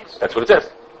half? That's what it says.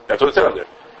 That's what it says on there.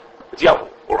 It's yellow,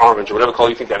 or orange, or whatever color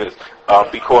you think that is.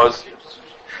 Because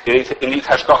it needs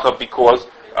hashgacha because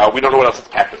we don't know what else it's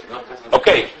packed with.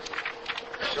 Okay.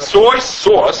 Soy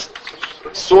sauce,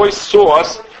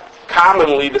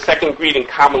 commonly, the second ingredient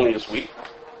commonly is wheat.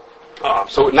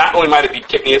 So not only might it be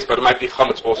kidneys, but it might be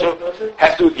chametz also.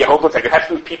 Has to, hold on a second. It has to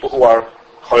do with people who are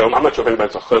choyom. I'm not sure if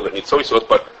anybody's a choyom that needs soy sauce,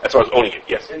 but as far as owning it,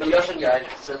 yes. In the Yoshin guide,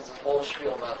 it says the whole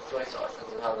spiel about soy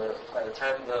sauces and how by the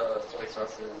time the soy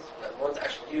sauce is, once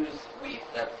actually use wheat,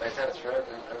 that by the time it's read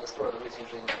in the store, the wheat's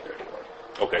usually not there anymore.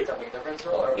 Okay. Does that make a difference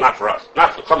at all? Or? Not for us.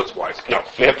 Not for chametz wise. No.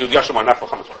 We have to do yashima, not for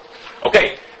chametz wise.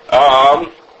 Okay.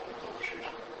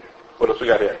 What else we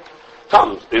got here?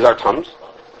 Tums. These are tums.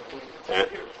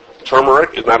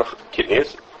 Turmeric is not a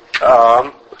kidneys.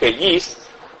 Okay, yeast.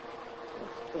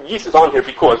 Yeast is on here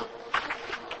because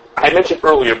I mentioned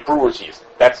earlier brewer's yeast.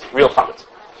 That's real chametz.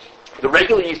 The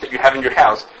regular yeast that you have in your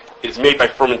house is made by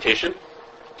fermentation.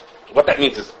 What that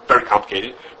means is very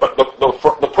complicated. But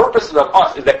the purpose of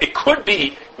us is that it could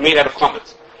be made out of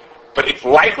chametz, but it's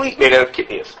likely made out of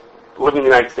kidneys living in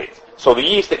the United States. So the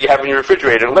yeast that you have in your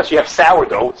refrigerator, unless you have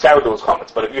sourdough is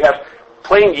chametz. But if you have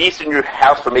plain yeast in your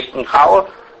house for making challah,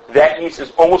 that yeast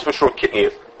is almost for sure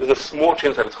kidneys. There's a small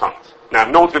chance that it's chametz. Now,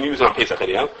 no one's going to use it on Pesach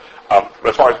anyhow. But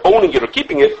as far as owning it or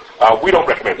keeping it, we don't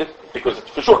recommend it because it's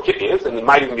for sure kidneys and it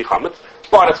might even be chametz.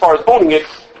 But as far as owning it,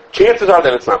 chances are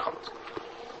that it's not chametz.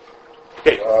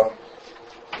 Okay.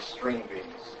 String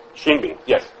beans. String beans,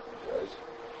 yes.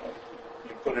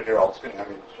 You put it here, I just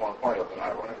want to point out that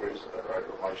I want to agree with that, right?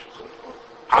 Or my should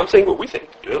I'm saying what we think.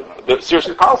 You know? The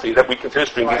serious policy is that we consider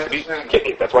string beans to be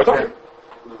kidneys. That's why I told you.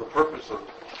 One of the purposes of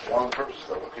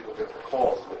when people get the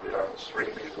calls that they are string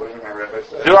beans, what did my rabbi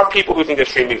say? There are people who think that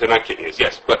string beans are not kidneys,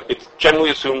 yes, but it's generally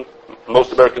assumed,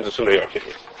 most Americans assume they are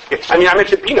kidneys. Yes. I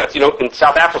mentioned peanuts. In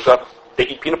South Africa, they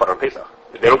eat peanut butter on Pesach.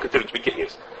 They don't consider it to be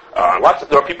kidneys.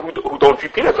 There are people who don't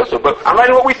eat peanuts also, but I'm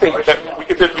writing what we think that we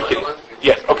consider to be kidneys.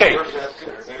 Yes, okay.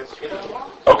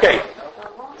 Okay.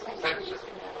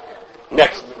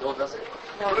 Next.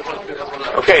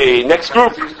 Okay, next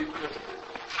group.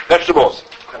 Vegetables.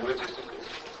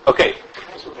 Okay.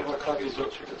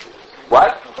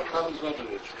 What?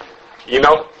 You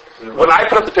know, when I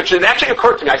put up the picture, it actually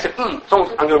occurred to me. I said, I'm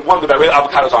going to wonder about whether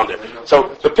avocados on there.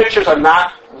 So the pictures are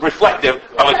not reflective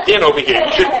of a din over here.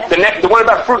 You should, the one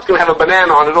about fruit's going to have a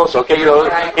banana on it also, okay? You know,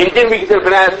 in din we consider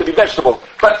bananas to be vegetables.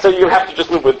 But so you have to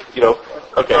just live with, you know,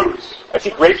 okay. I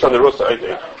see grapes on the roast.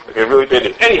 Okay, really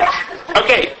bad. Anyhow,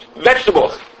 okay,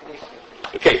 vegetables.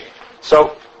 Okay,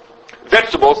 so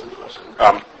vegetables,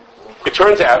 it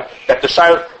turns out that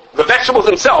the vegetables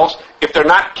themselves, if they're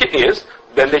not kidneys,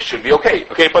 then they should be okay.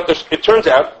 Okay, but it turns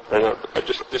out, and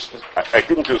I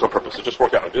didn't do this on purpose, it just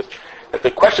worked out like this, that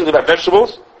the questions about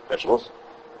vegetables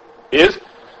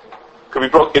could be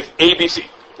broken, is ABC.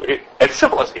 Okay, as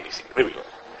simple as ABC. There we go.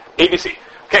 ABC.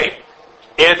 Okay,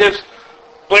 additives,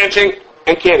 blanching,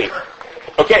 and canning.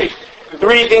 Okay,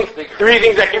 three things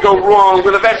that can go wrong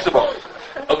with a vegetable.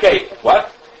 Okay,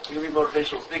 what? You can be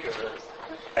motivational speaker for this.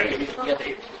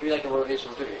 Be like a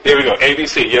motivational speaker. There we go,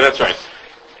 ABC, yeah, that's right.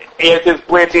 Additives,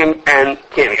 blanching, and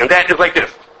canning. And that is like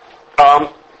this.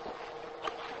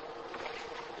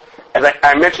 As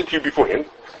I mentioned to you beforehand,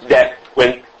 that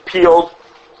when peeled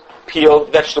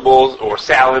vegetables or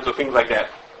salads or things like that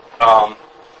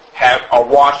are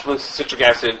washed with citric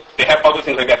acid, they have other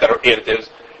things like that are additives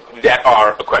that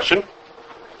are a question.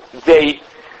 They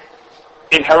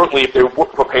inherently, if they were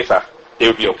for Pesach, they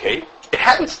would be okay. It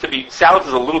happens to be, salads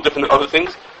is a little different than other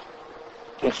things.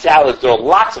 In salads, there are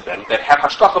lots of them that have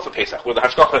hashgacha for Pesach, where the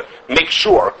hashgacha makes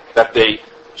sure that they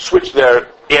switch their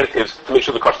additives to make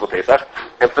sure they're kosher for Pesach.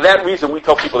 And for that reason, we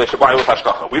tell people they should buy them with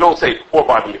hashgacha. We don't say, or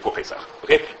buy them before Pesach.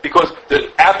 Okay? Because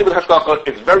the additive with hashgacha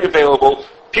is very available.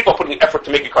 People are putting effort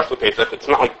to make it kosher for Pesach. It's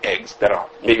not like eggs that are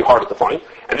maybe harder to find.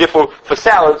 And therefore, for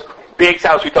salads, big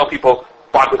salads, we tell people,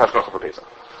 buy them with hashgacha for Pesach.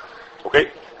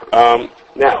 Okay?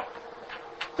 Now,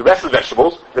 the rest of the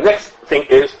vegetables, the next thing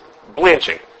is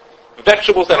blanching.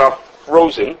 Vegetables that are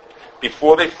frozen,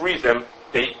 before they freeze them,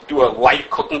 they do a light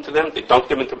cooking to them. They dunk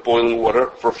them into boiling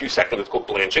water for a few seconds. It's called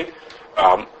blanching.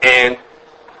 And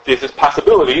there's this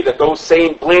possibility that those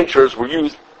same blanchers were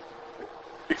used,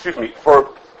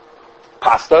 for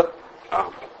pasta.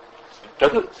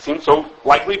 Doesn't seem so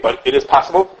likely, but it is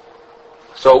possible.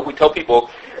 So we tell people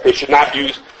they should not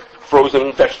use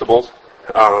frozen vegetables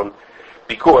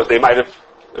because they might have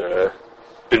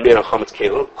been made on chametz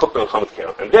keilah, cooked on chametz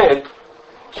keilah. And then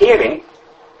canned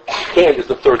is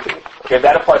the third thing. Okay,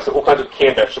 that applies to all kinds of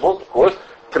canned vegetables, of course.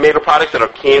 Tomato products that are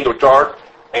canned or jarred,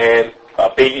 and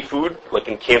baby food, like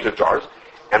in cans or jars.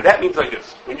 And that means like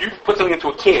this. When you put something into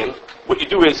a can, what you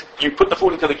do is you put the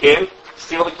food into the can,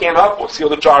 seal the can up or seal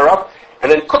the jar up,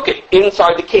 and then cook it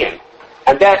inside the can.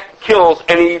 And that kills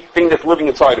anything that's living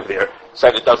inside of there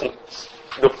so that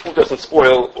the food doesn't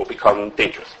spoil or become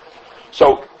dangerous.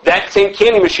 So that same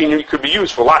canning machinery could be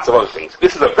used for lots of other things.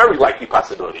 This is a very likely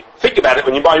possibility. Think about it.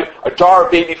 When you buy a jar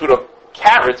of baby food of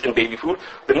carrots in baby food,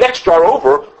 the next jar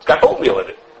over, it's got oatmeal in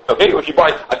it. Okay? Or if you buy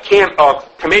a can of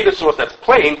tomato sauce that's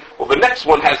plain, well, the next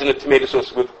one has in it tomato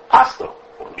sauce with pasta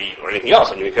or meat or anything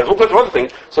else. I mean, it has all kinds of other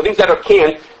things. So things that are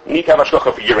canned need to have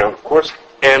hashgacha for year-round, of course,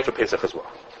 and for Pesach as well.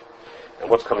 And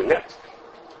what's coming next?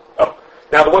 Oh,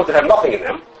 now the ones that have nothing in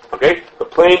them, okay, the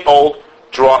plain old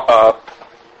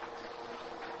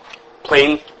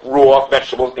plain raw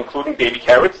vegetables, including baby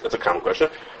carrots, that's a common question,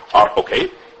 are okay.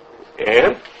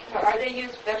 And are they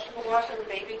used vegetable wash in the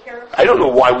baby carrots? I don't know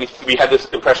why we had this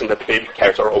impression that the baby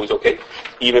carrots are always okay,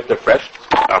 even if they're fresh.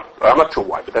 I'm not sure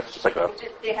why, but that's just like a...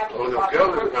 They have to be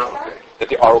that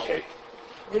they are okay.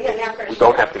 We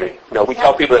don't have to be. No, we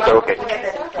tell people that they're okay.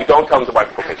 We don't tell them to buy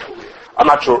before Pesach. I'm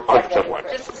not sure 100% why.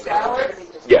 Just salads?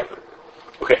 Yeah.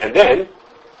 Okay, and then,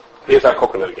 here's our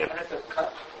coconut again.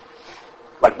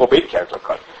 Like, well, baby carrots are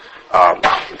cut.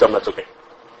 Some that's okay.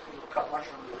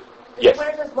 Yes. When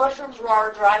it says mushrooms raw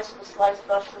or dry, so the sliced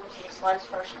mushrooms and the sliced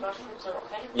fresh mushrooms are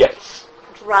okay? Yes.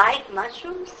 Dried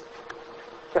mushrooms?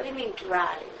 What do you mean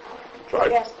dry?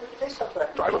 Dried. Yes, they're so good.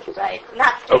 Dry mushrooms. Right.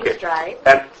 Not Okay. freeze-dried.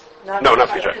 And, no, not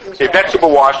freeze dried. A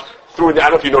vegetable wash, I don't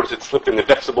know if you noticed it slipped in the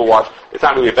vegetable wash. It's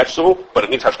not really a vegetable, but it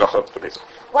needs hashgacha for Pesach.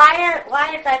 Why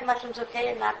are dried mushrooms okay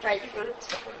and not dried fruits?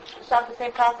 It's not the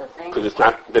same processing? Because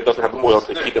it doesn't have oil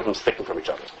to keep them from sticking from each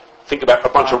other. Think about a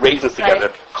bunch of raisins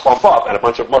together, clump up, and a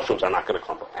bunch of mushrooms are not going to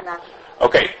clump up.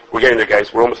 Okay, we're getting there,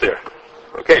 guys. We're almost there.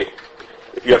 Okay,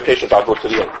 if you have patience, I'll go to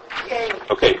the end.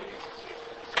 Okay,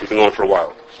 we've been going for a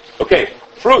while. Okay,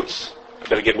 fruits. I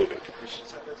better get moving.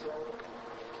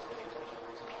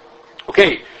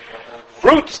 Okay,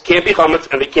 fruits can't be chametz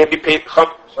and they can't be paid.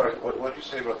 Sorry, what did you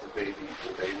say about the baby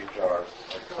jars,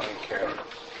 like plain carrots?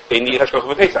 They need hashgacha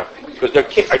for Pesach because they're.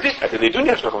 I said they do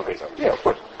need hashgacha for Pesach. Yeah, of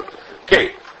course.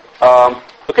 Okay.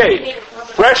 Okay.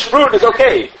 Fresh fruit is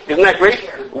okay. Isn't that great?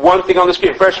 One thing on the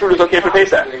screen. Fresh fruit is okay for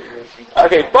Pesach.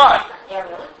 Okay, but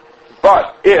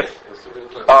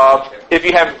if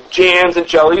you have jams and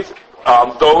jellies,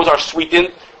 those are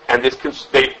sweetened, and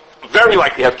they very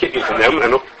likely have kidneys in them,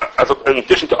 and in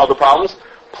addition to other problems.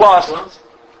 Plus,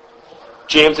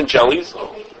 jams and jellies,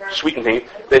 sweetened things.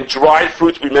 Then dried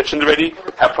fruits we mentioned already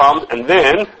have problems, and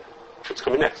then what's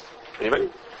coming next? Anybody?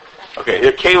 Okay,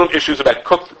 there are kalim issues about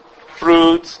cooked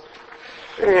fruits.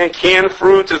 Canned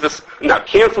fruits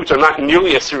canned fruits are not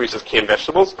nearly as serious as canned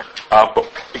vegetables, but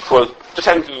because just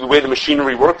having to do the way the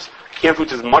machinery works, canned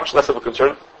fruits is much less of a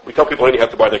concern. We tell people only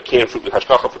have to buy their canned fruit with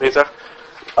hashgacha for Pesach.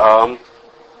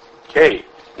 Okay,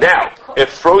 now if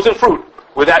frozen fruit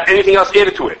without anything else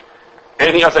added to it,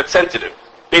 anything else that's sensitive,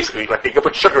 basically like they can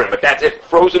put sugar in, but that's it.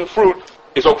 Frozen fruit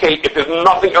is okay if there's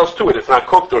nothing else to it. It's not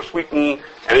cooked or sweetened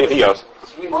and anything else.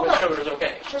 Sweetened with sugar is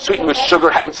okay. Sweetened with sugar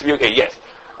happens to be okay. Yes.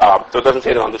 So it doesn't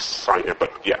say that on this sign here,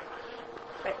 but yeah.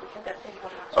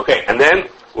 Okay, and then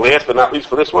last but not least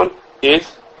for this one is,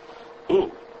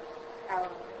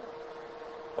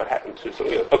 what happened to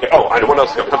something else? Okay, I know what else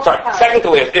is coming. I'm sorry. Second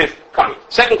to last is coming.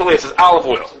 Second to last is olive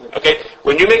oil. Okay,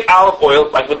 when you make olive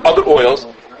oil, like with other oils,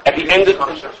 at the end of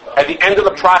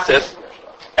the process,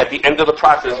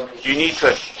 you need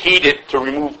to heat it to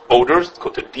remove odors, to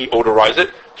deodorize it,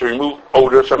 to remove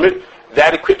odors from it.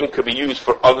 That equipment could be used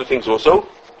for other things also.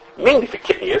 Mainly for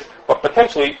kidneys, but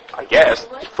potentially, I guess,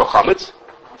 for chametz,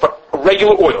 for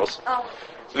regular oils.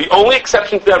 The only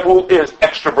exception to that rule is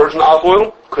extra virgin olive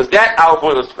oil, because that olive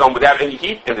oil is done without any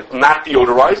heat and it's not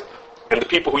deodorized, and the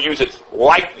people who use it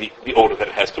like the odor that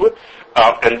it has to it,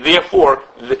 and therefore,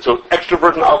 so extra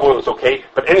virgin olive oil is okay,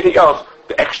 but anything else,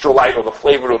 the extra light or the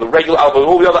flavor or the regular olive oil,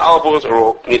 all the other olive oils are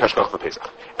all need hashgacha for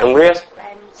Pesach. And last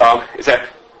is that.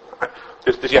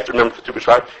 This you have to remember for Tu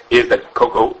B'Shvat is that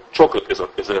cocoa chocolate is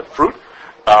a fruit.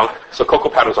 So cocoa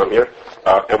powder's on here,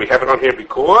 and we have it on here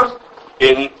because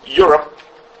in Europe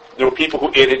there were people who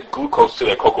added glucose to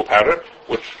their cocoa powder,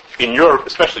 which in Europe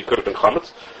especially could have been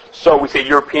chametz. So we say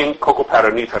European cocoa powder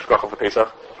needs hashgacha for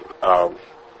Pesach. You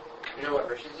know what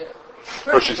Hershey's is?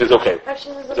 Hershey's is okay. It's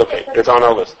okay. It's on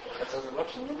our list.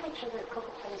 Can you make sure that cocoa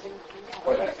powder is in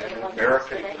In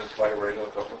America, you can just buy regular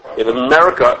cocoa powder. In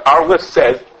America, our list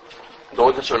says. The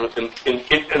only concern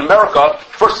in America,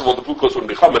 first of all, the glucose wouldn't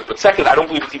be chametz, but second, I don't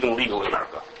believe it's even legal in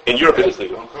America. In Europe, it is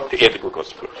legal to add the glucose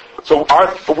to food. So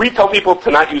we tell people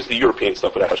to not use the European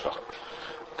stuff without hashgacha.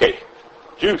 Okay,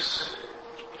 juice.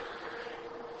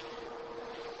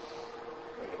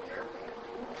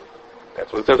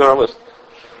 That's what it says on our list.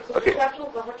 Okay.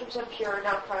 Acceptable, 100% pure,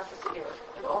 not processed pure,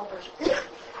 in all versions.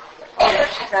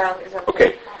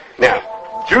 Okay.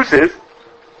 Now, juices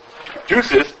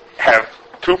have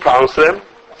two problems to them.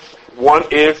 One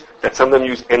is that some of them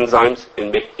use enzymes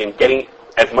in getting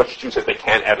as much juice as they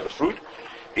can out of the fruit.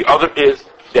 The other is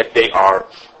that they are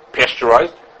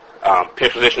pasteurized.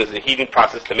 Pasteurization is a heating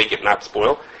process to make it not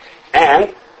spoil.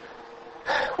 And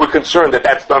we're concerned that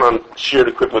that's done on shared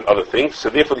equipment with other things.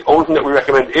 So therefore the only thing that we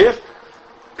recommend is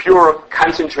pure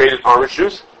concentrated orange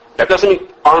juice. That doesn't mean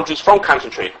orange juice from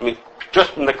concentrate. I mean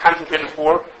just in the concentrated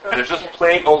form, and it's just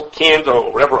plain old canned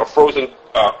or whatever, or frozen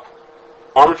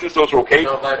orange juice, those are okay.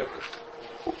 No vitamins.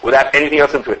 Without anything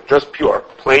else into it. Just pure,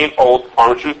 plain old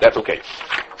orange juice, that's okay.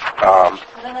 I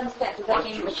don't understand. Does that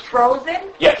mean it's frozen?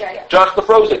 Yes, Yeah. just the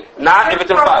frozen. Not if it's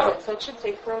in a bottle. So it should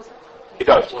say frozen. It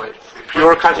does.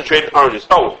 Pure concentrated oranges.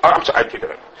 Oh, I'm sorry, I take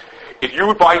that. If you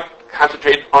would buy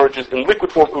concentrated oranges in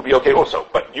liquid form, it would be okay also.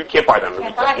 But you can't buy them. You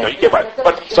can't buy it.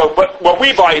 But what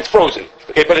we buy is frozen.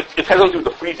 Okay, but it has nothing to do with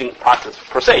the freezing process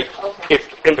per se. Okay.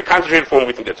 If in the concentrated form,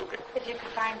 we think that's okay. If you can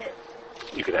find it.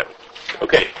 You could have it.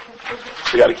 Okay.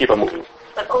 We got to keep on moving.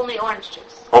 But only orange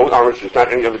juice. Only orange juice, not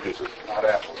any other juices. Not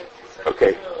apple.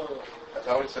 Okay. I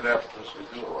thought we said apple juice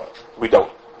we do or what? We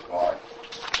don't. Why?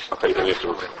 I'll tell you that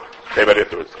afterwards. Okay, but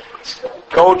afterwards.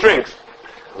 Cold drinks.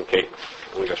 Okay.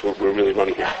 Oh my gosh, we're really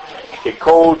running here. Okay,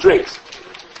 cold drinks.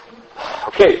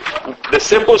 Okay, the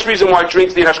simplest reason why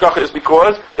drinks need hashgacha is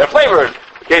because they're flavored.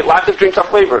 Okay, lots of drinks are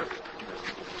flavored.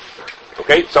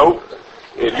 Okay, so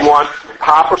if you want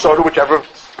pop or soda, whichever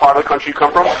part of the country you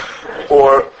come from,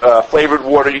 or flavored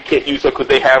water, you can't use it because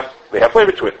they have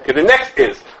flavor to it. Okay, the next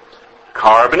is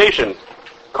carbonation.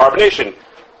 Carbonation.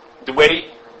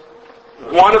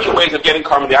 One of the ways of getting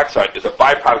carbon dioxide is a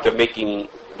byproduct of making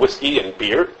whiskey and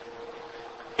beer.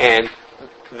 And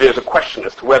there's a question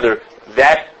as to whether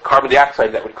that carbon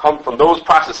dioxide that would come from those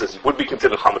processes would be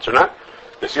considered chametz or not.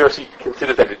 The CRC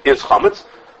considers that it is chametz.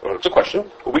 Well, it's a question,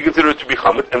 but we consider it to be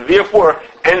chametz, and therefore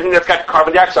anything that's got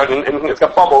carbon dioxide and anything that's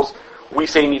got bubbles, we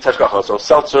say needs hashgacha. So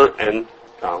seltzer and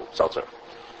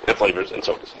flavors and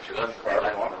sodas.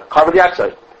 Carbon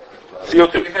dioxide. Have you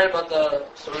CO2. heard about the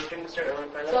soda stream, Mr. Everyone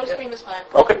find out Soda yet? stream is fine.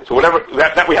 Okay, so whatever,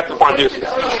 that we have to find this.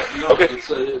 No, Okay.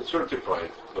 it's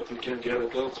certified, but we can get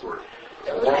it elsewhere.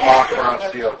 We're marked on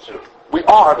CO2. We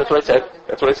are, that's what I said.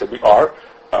 That's what I said, we are.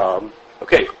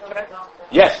 Okay,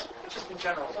 yes. Just in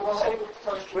general.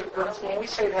 When we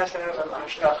say it has to have a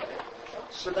hashgacha,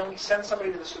 so then we send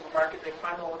somebody to the supermarket, they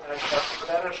find out what the hashgacha, but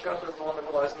that hashgacha is the one that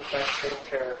relies on the fact that they don't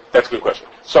care. That's a good question.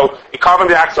 So, in carbon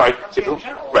dioxide, In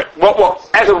general. right. Well,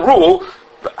 as a rule,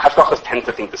 the hashgachas tend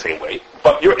to think the same way.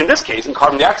 But in this case, in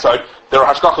carbon dioxide, there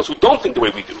are hashgachas who don't think the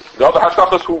way we do. There are other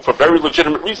hashgachas who, for very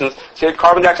legitimate reasons, say that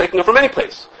carbon dioxide can come from any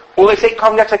place. Or they say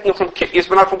carbon dioxide can come from kitties,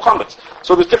 but not from chametz.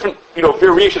 So there's different,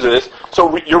 variations of this.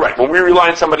 So you're right. When we rely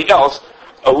on somebody else,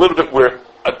 a little bit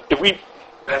if we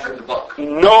Better the book.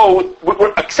 know,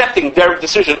 we're accepting their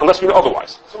decision unless we know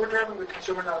otherwise. So we're driving the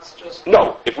consumer nuts just...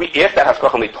 No, if we asked that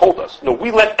hashgacha and they told us, no,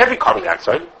 we let every carbon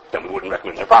dioxide, then we wouldn't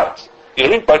recommend their products. You know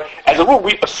what I mean? But as a rule,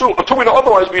 we assume, until we know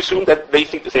otherwise, we assume that they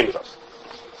think the same as us.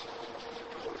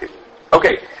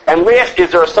 Okay, and last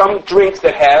is there are some drinks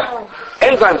that have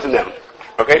enzymes in them.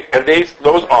 Okay, and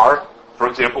those are, for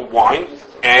example, wine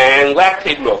and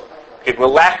lactate milk. Okay,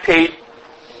 well, lactase,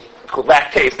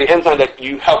 the enzyme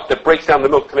that breaks down the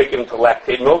milk to make it into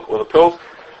lactate milk or the pills,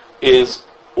 is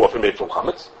often made from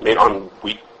chametz, made on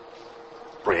wheat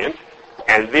bran,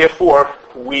 and therefore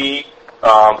it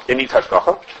needs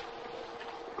hashgacha.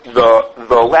 The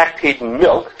lactate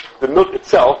milk, the milk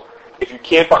itself, if you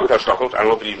can't buy it with hashgacha, I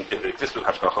don't know if it exists with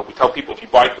hashgacha, we tell people if you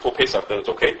buy it before Pesach, then it's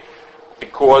okay,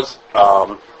 because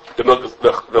the milk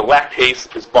the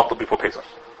lactase is bottled before Pesach.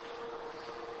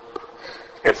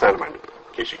 It's not in my milk,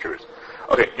 in case you're curious.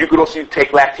 Okay, you could also take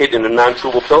lactate in a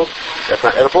non-chewable pill. That's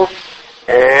not edible.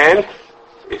 And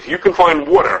if you can find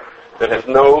water that has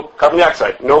no carbon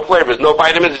dioxide, no flavors, no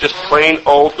vitamins, just plain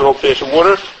old fashioned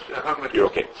water, you're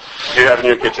okay. You have it in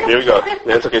your kitchen. Here we go.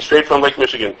 That's okay. Straight from Lake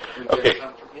Michigan. Okay.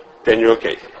 Then you're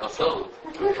okay.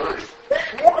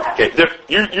 Okay.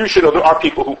 You should know there are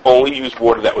people who only use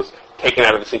water that was taken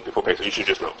out of the sink before Pesach. You should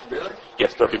just know. Really?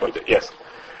 Yes, there are people like that. Yes.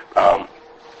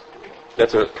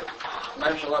 That's a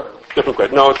different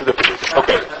question. No, it's a different reason.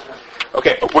 Okay.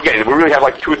 Okay, we're getting it. We really have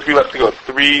like 2 or 3 left to go.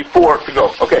 3, 4 to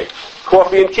go. Okay.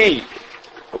 Coffee and tea.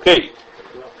 Okay.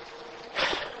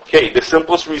 Okay, the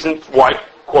simplest reason why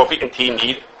coffee and tea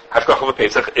need hashgacha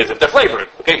v'pesach is if they're flavored.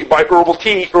 Okay, you buy herbal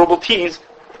teas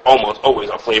almost always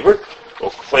are flavored, or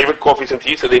flavored coffees and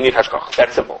teas, so they need hashgacha.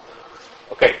 That's simple.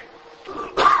 Okay.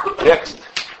 Next.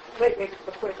 Wait,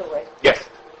 before you go away. Yes.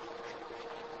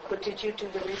 But did you do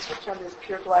the research on this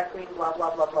pure black green, blah,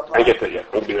 blah, blah, blah, blah? I get that, yeah.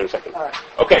 I'll be there in a second. All right.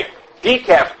 Okay.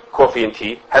 Decaf coffee and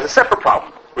tea has a separate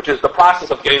problem, which is the process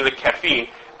of getting the caffeine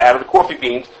out of the coffee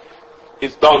beans can be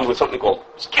done with something called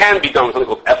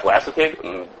ethyl acetate,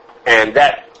 and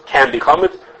that can be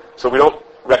chametz. So we don't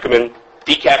recommend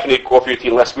decaffeinated coffee or tea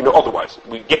unless we know otherwise.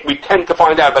 We tend to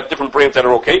find out about different brands that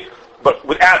are okay, but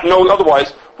without knowing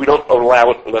otherwise, we don't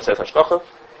allow it unless it has hashgacha.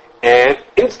 And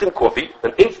instant coffee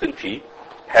and instant tea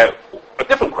have a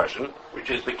different question,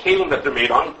 which is the kalim that they're made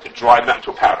on to dry them out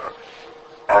to a powder.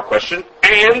 Our question,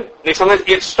 and they sometimes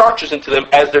add starches into them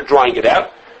as they're drying it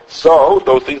out. So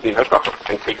those things need hashgacha,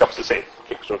 and K-cups the same.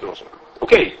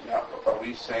 Okay. Now, are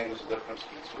we saying there's a difference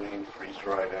between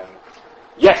freeze-dried and...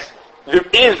 Yes, there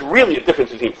is really a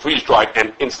difference between freeze-dried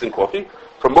and instant coffee.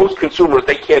 For most consumers,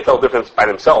 they can't tell the difference by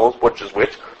themselves, which is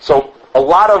which. So a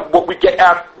lot of what we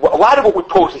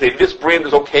post and say this brand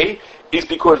is okay is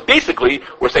because basically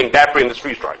we're saying that brand is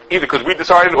freeze-dried, either because we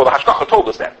decided or the hashgacha told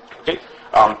us that. Okay,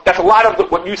 that's a lot of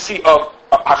what you see of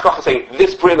hashgacha saying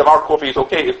this brand of our coffee is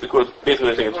okay is because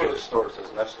basically they're saying it's the freeze. store says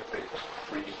Nescafe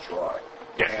freeze-dried.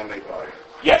 Yes. And they buy it.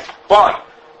 Yes, but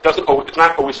it's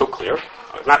not always so clear.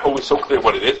 It's not always so clear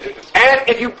what it is. And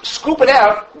if you scoop it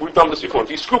out, we've done this before,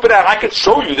 if you scoop it out, I can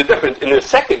show you the difference. In a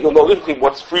second, you'll know the difference between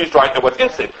what's freeze-dried and what's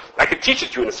instant. I can teach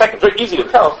it to you in a second. It's very easy to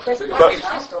tell.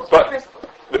 But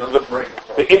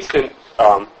the instant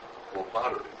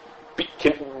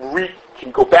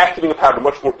can go back to being a powder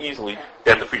much more easily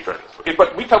than the freeze-dried is. Okay,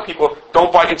 but we tell people,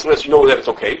 don't buy instant unless you know that it's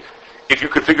okay. If you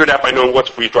could figure it out by knowing what's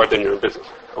freeze-dried, then you're in business.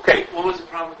 Okay. What was the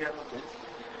problem again with this?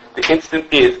 The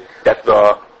instant is that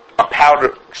the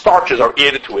powder starches are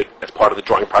added to it as part of the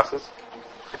drying process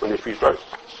when they freeze dry.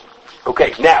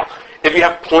 Okay, now if you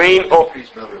have plain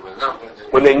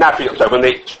when they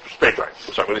spray dry.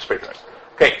 When they spray dry.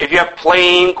 Okay, if you have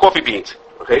plain coffee beans,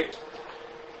 okay,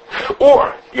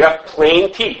 or you have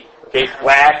plain tea, okay,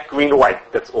 black, green, or white,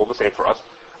 that's all the same for us.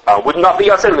 With nothing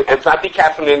else in it, and it's not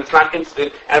decaffeinated, it's not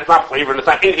instant, and it's not flavored, and it's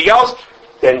not anything else,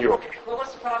 then you're okay. What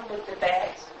was the problem with the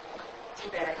bags? Tea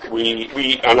bags.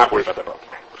 We are not worried about that problem.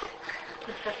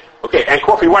 Okay, and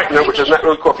coffee whitener, which is not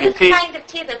really coffee and This tea. kind of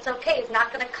tea that's okay is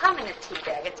not going to come in a tea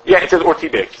bag. It's Yeah, it says or tea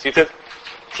bags. See, it says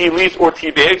tea leaves or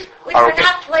tea bags which are are okay.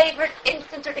 not flavored,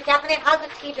 instant, or decaffeinated. How's a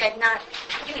tea bag not?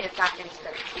 What do you mean it's not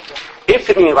instant tea bag?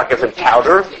 Instant means like as in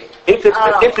powder. Instant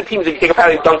tea means that you take a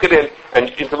powder, you dunk it in and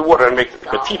into the water and make it.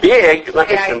 But tea bag is not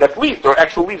instant. That's leaves. There are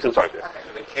actual leaves inside there.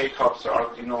 The K-cups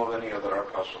are, do you know of any other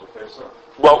kosher Pesach?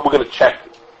 Well, we're going to check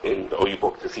in the OU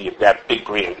book to see if that big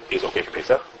brand is okay for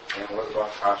Pesach. And what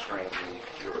about kosher and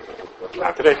the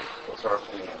Not today. What's our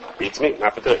opinion on that? Beats me.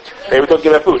 Not for today. Maybe we don't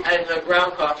get that food. And the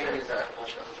ground coffee is that.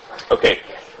 Okay.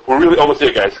 We're really almost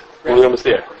there, guys. We're really almost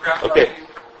there. Okay.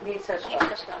 Needs such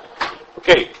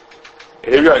Okay.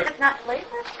 And here we go. It's not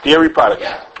flavored? Dairy products.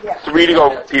 Yeah. 3 to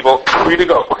go, people. 3 to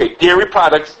go. Okay, dairy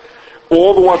products.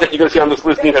 All the ones that you're going to see on this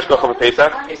list need hashgacha for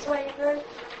Pesach. Unflavored?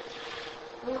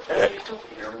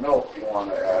 Your milk you want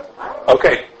to add.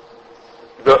 Okay.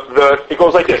 It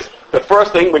goes like this. The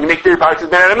first thing when you make dairy products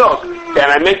is made out of milk.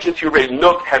 And I mentioned to you already,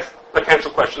 milk has potential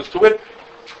questions to it.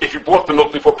 If you bought the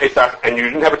milk before Pesach and you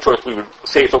didn't have a choice, we would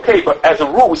say it's okay. But as a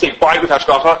rule, we say buy with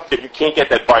hashgacha. If you can't get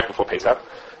that, buy it before Pesach.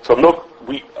 So milk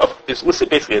is listed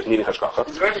basically as needing hashgacha.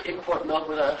 Is it better to import milk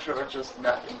with that, or just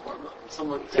not import milk?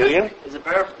 Someone Say it again? Is it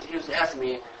better? He was asking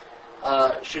me,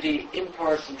 should he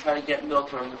import and try to get milk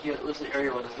from? He lives in an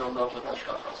area where there's no milk with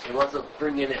hashgacha, so he wants to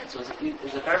bring it in. So is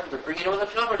it better to bring it in with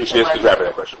hashgacha? You should ask the rabbi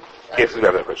that question. Ask the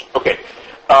rabbi that question. Okay.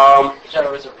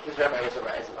 His rabbi was a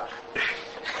rise.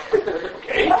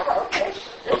 Okay.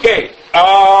 Okay.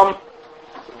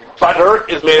 Butter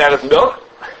is made out of milk.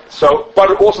 So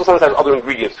butter also sometimes has other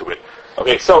ingredients to it.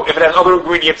 Okay, so if it has other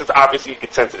ingredients,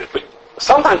 it's sensitive. But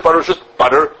sometimes butter is just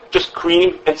butter, just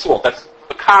cream and salt. That's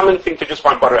a common thing to just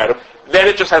find butter out of. Then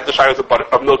it just has the shayos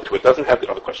of milk to it. It doesn't have the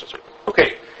other questions.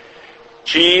 Okay.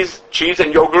 Cheese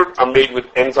and yogurt are made with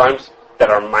enzymes that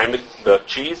are mimic the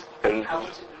cheese. And How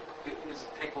does it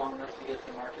take long enough to get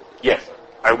to the market? yes,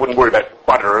 I wouldn't worry about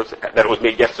butter that it was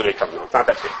made yesterday coming out. It's not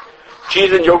that big.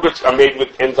 Cheese and yogurts are made with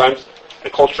enzymes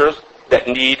and cultures that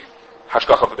need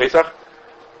hashgacha for Pesach.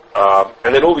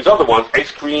 And then all these other ones,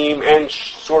 ice cream and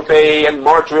sorbet and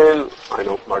margarine. I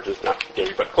know margarine's not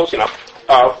dairy, but close enough.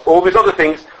 All these other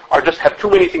things are just have too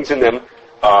many things in them,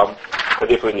 and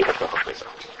therefore they need hashgacha for Pesach.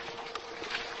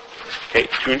 Okay,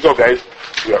 2 to go, guys.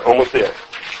 We are almost there.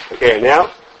 Okay, and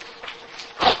now,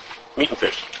 meat and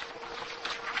fish.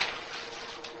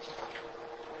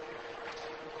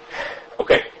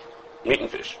 Okay, meat and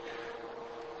fish.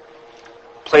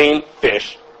 Plain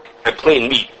fish and plain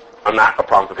meat are not a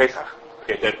problem for Pesach.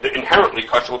 Okay, they're inherently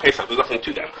kosher for Pesach. There's nothing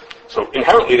to them. So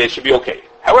inherently they should be okay.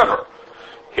 However,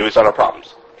 here's our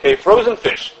problems. Okay, frozen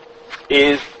fish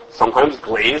is sometimes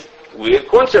glazed with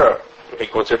corn syrup. Okay,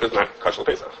 corn syrup is not kosher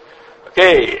for Pesach.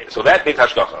 Okay, so that needs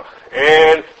hashgacha.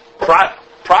 And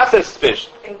processed fish.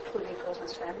 including frozen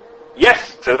salmon.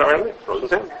 Yes, says it already. Frozen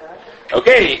salmon.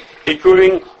 Okay,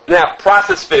 including now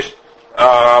processed fish,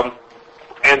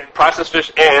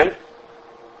 and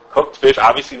cooked fish.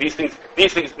 Obviously, these things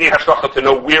need hashgacha to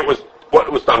know what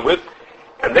it was done with.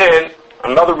 And then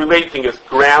another related thing is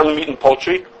ground meat and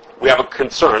poultry. We have a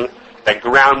concern that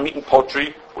ground meat and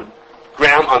poultry would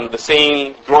ground on the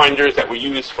same grinders that we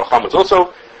use for chametz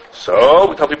also. So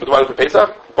we tell people to buy them for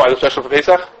Pesach, buy them special for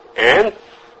Pesach, and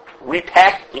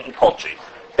repack meat and poultry.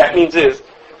 That means if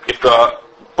the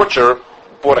butcher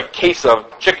bought a case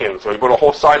of chickens or he bought a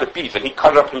whole side of beef and he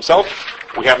cut it up himself,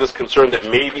 we have this concern that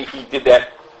maybe he did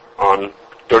that on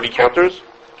dirty counters,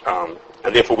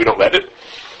 and therefore we don't let it.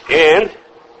 And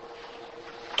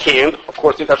canned, of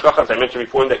course, as I mentioned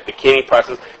before, that the canning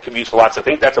process can be used for lots of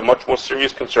things. That's a much more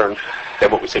serious concern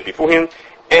than what we said beforehand.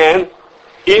 And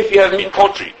if you have meat and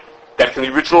poultry, that's in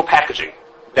the original packaging.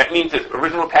 That means this.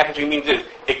 Original packaging means this.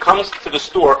 It comes to the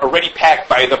store already packed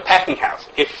by the packing house.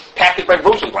 It's packaged by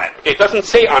Rosenblatt. It doesn't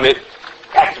say on it,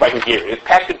 packaged by Hungarian. It's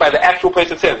packaged by the actual place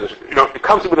that says, it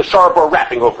comes with a Charbor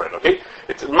wrapping over it, okay?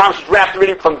 It's mom's wrapped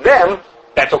already from them,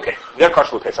 that's okay. They're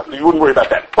kosher with Pesach, so you wouldn't worry about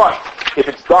that. But if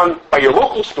it's done by your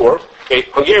local store, okay,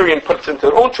 Hungarian puts it into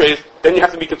their own trays, then you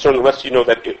have to be concerned unless you know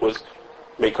that it was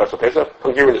made kosher with Pesach.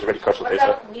 Hungarian is already kosher with What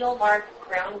Pesach. about meal mark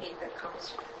ground meat that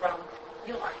comes from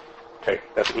meal mark? Okay,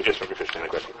 that's a good answer for your fish standing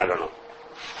question. I don't know.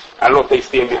 I don't know if they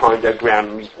stand behind that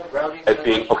ground meat as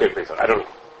being okay for Pesach. I don't know.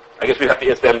 I guess we'd have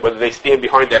to ask them whether they stand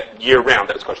behind that year round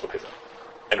that is kosher for Pesach.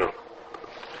 I don't know.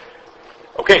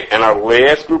 Okay, and our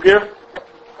last group here.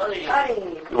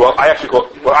 Honey. Well,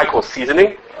 I call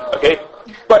seasoning. Okay,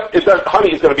 but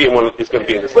honey is going to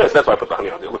be in this list. That's why I put the honey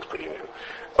on there. It looks pretty new.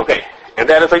 Okay, and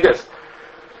that is like this.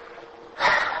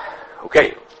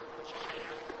 Okay,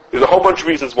 there's a whole bunch of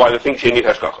reasons why the things here need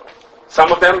hashgacha.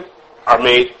 Some of them are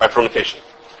made by fermentation.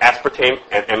 aspartame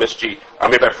and MSG are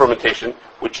made by fermentation,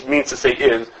 which means to say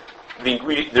is the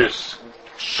ingredient, there's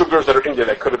sugars that are in there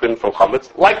that could have been from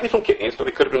chametz, likely from kidneys, but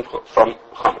they could have been from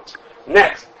chametz.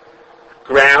 Next,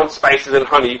 ground spices and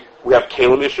honey, we have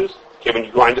kalim issues. Okay, when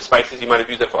you grind the spices, you might have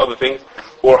used that for other things.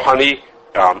 Or honey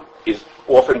is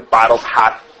often bottled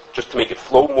hot just to make it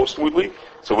flow more smoothly.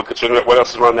 So we're concerned about what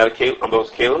else is around that on those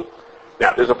kalim.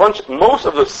 Now, there's most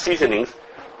of the seasonings,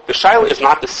 the shaila is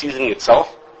not the seasoning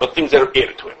itself, but things that are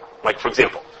added to it. Like, for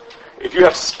example, if you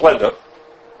have Splenda,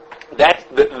 that's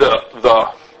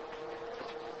the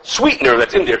sweetener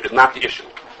that's in there is not the issue.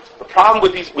 The problem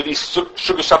with these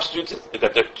sugar substitutes is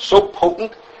that they're so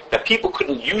potent that people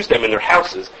couldn't use them in their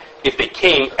houses if they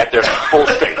came at their full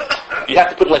strength. You have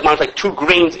to put like 2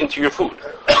 grains into your food.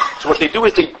 So what they do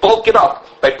is they bulk it up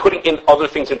by putting in other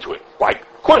things into it, like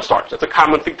cornstarch. That's a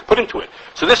common thing to put into it.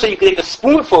 So this way you can take a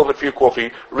spoonful of it for your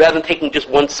coffee rather than taking just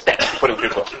 1 speck to put into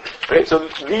your coffee. Okay? So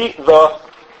the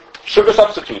sugar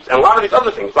substitutes and a lot of these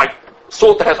other things, like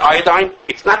salt that has iodine,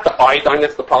 it's not the iodine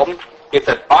that's the problem. It's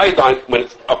that iodine, when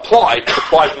it's applied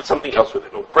with something else with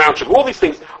it. Or brown sugar. All these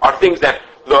things are things that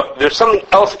there's something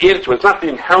else added to it. It's not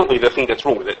inherently the thing that's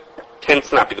wrong with it. Tends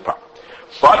to not be the problem.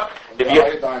 But if The you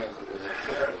iodine is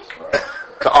right?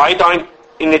 the iodine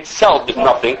in itself is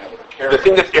nothing. The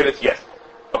thing that's added, yes.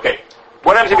 Okay.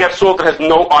 What happens if you have salt that has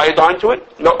no iodine to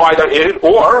it? No iodine added,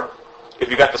 or if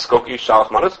you got the Skokie Shalas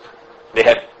Manas, they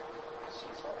had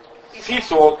sea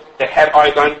salt that had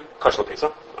iodine, kosher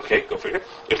pesa. Okay, go figure.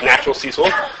 It's natural sea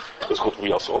salt. It's called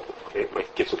real salt. Okay, my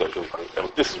kids will tell you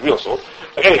this is real salt.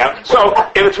 Okay, anyhow, so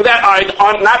if it's without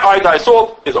iodine, not iodized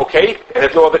salt, is okay, and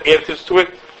there's no other additives to it.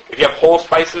 If you have whole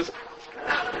spices,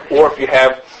 or if you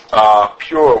have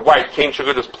pure white cane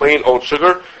sugar, just plain old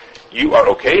sugar, you are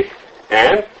okay.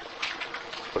 And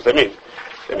what does that mean?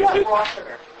 That means Raw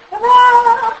sugar.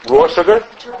 raw sugar.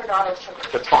 Turbinado sugar.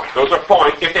 That's fine. Those are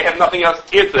fine. If they have nothing else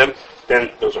added to them,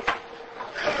 then those are fine.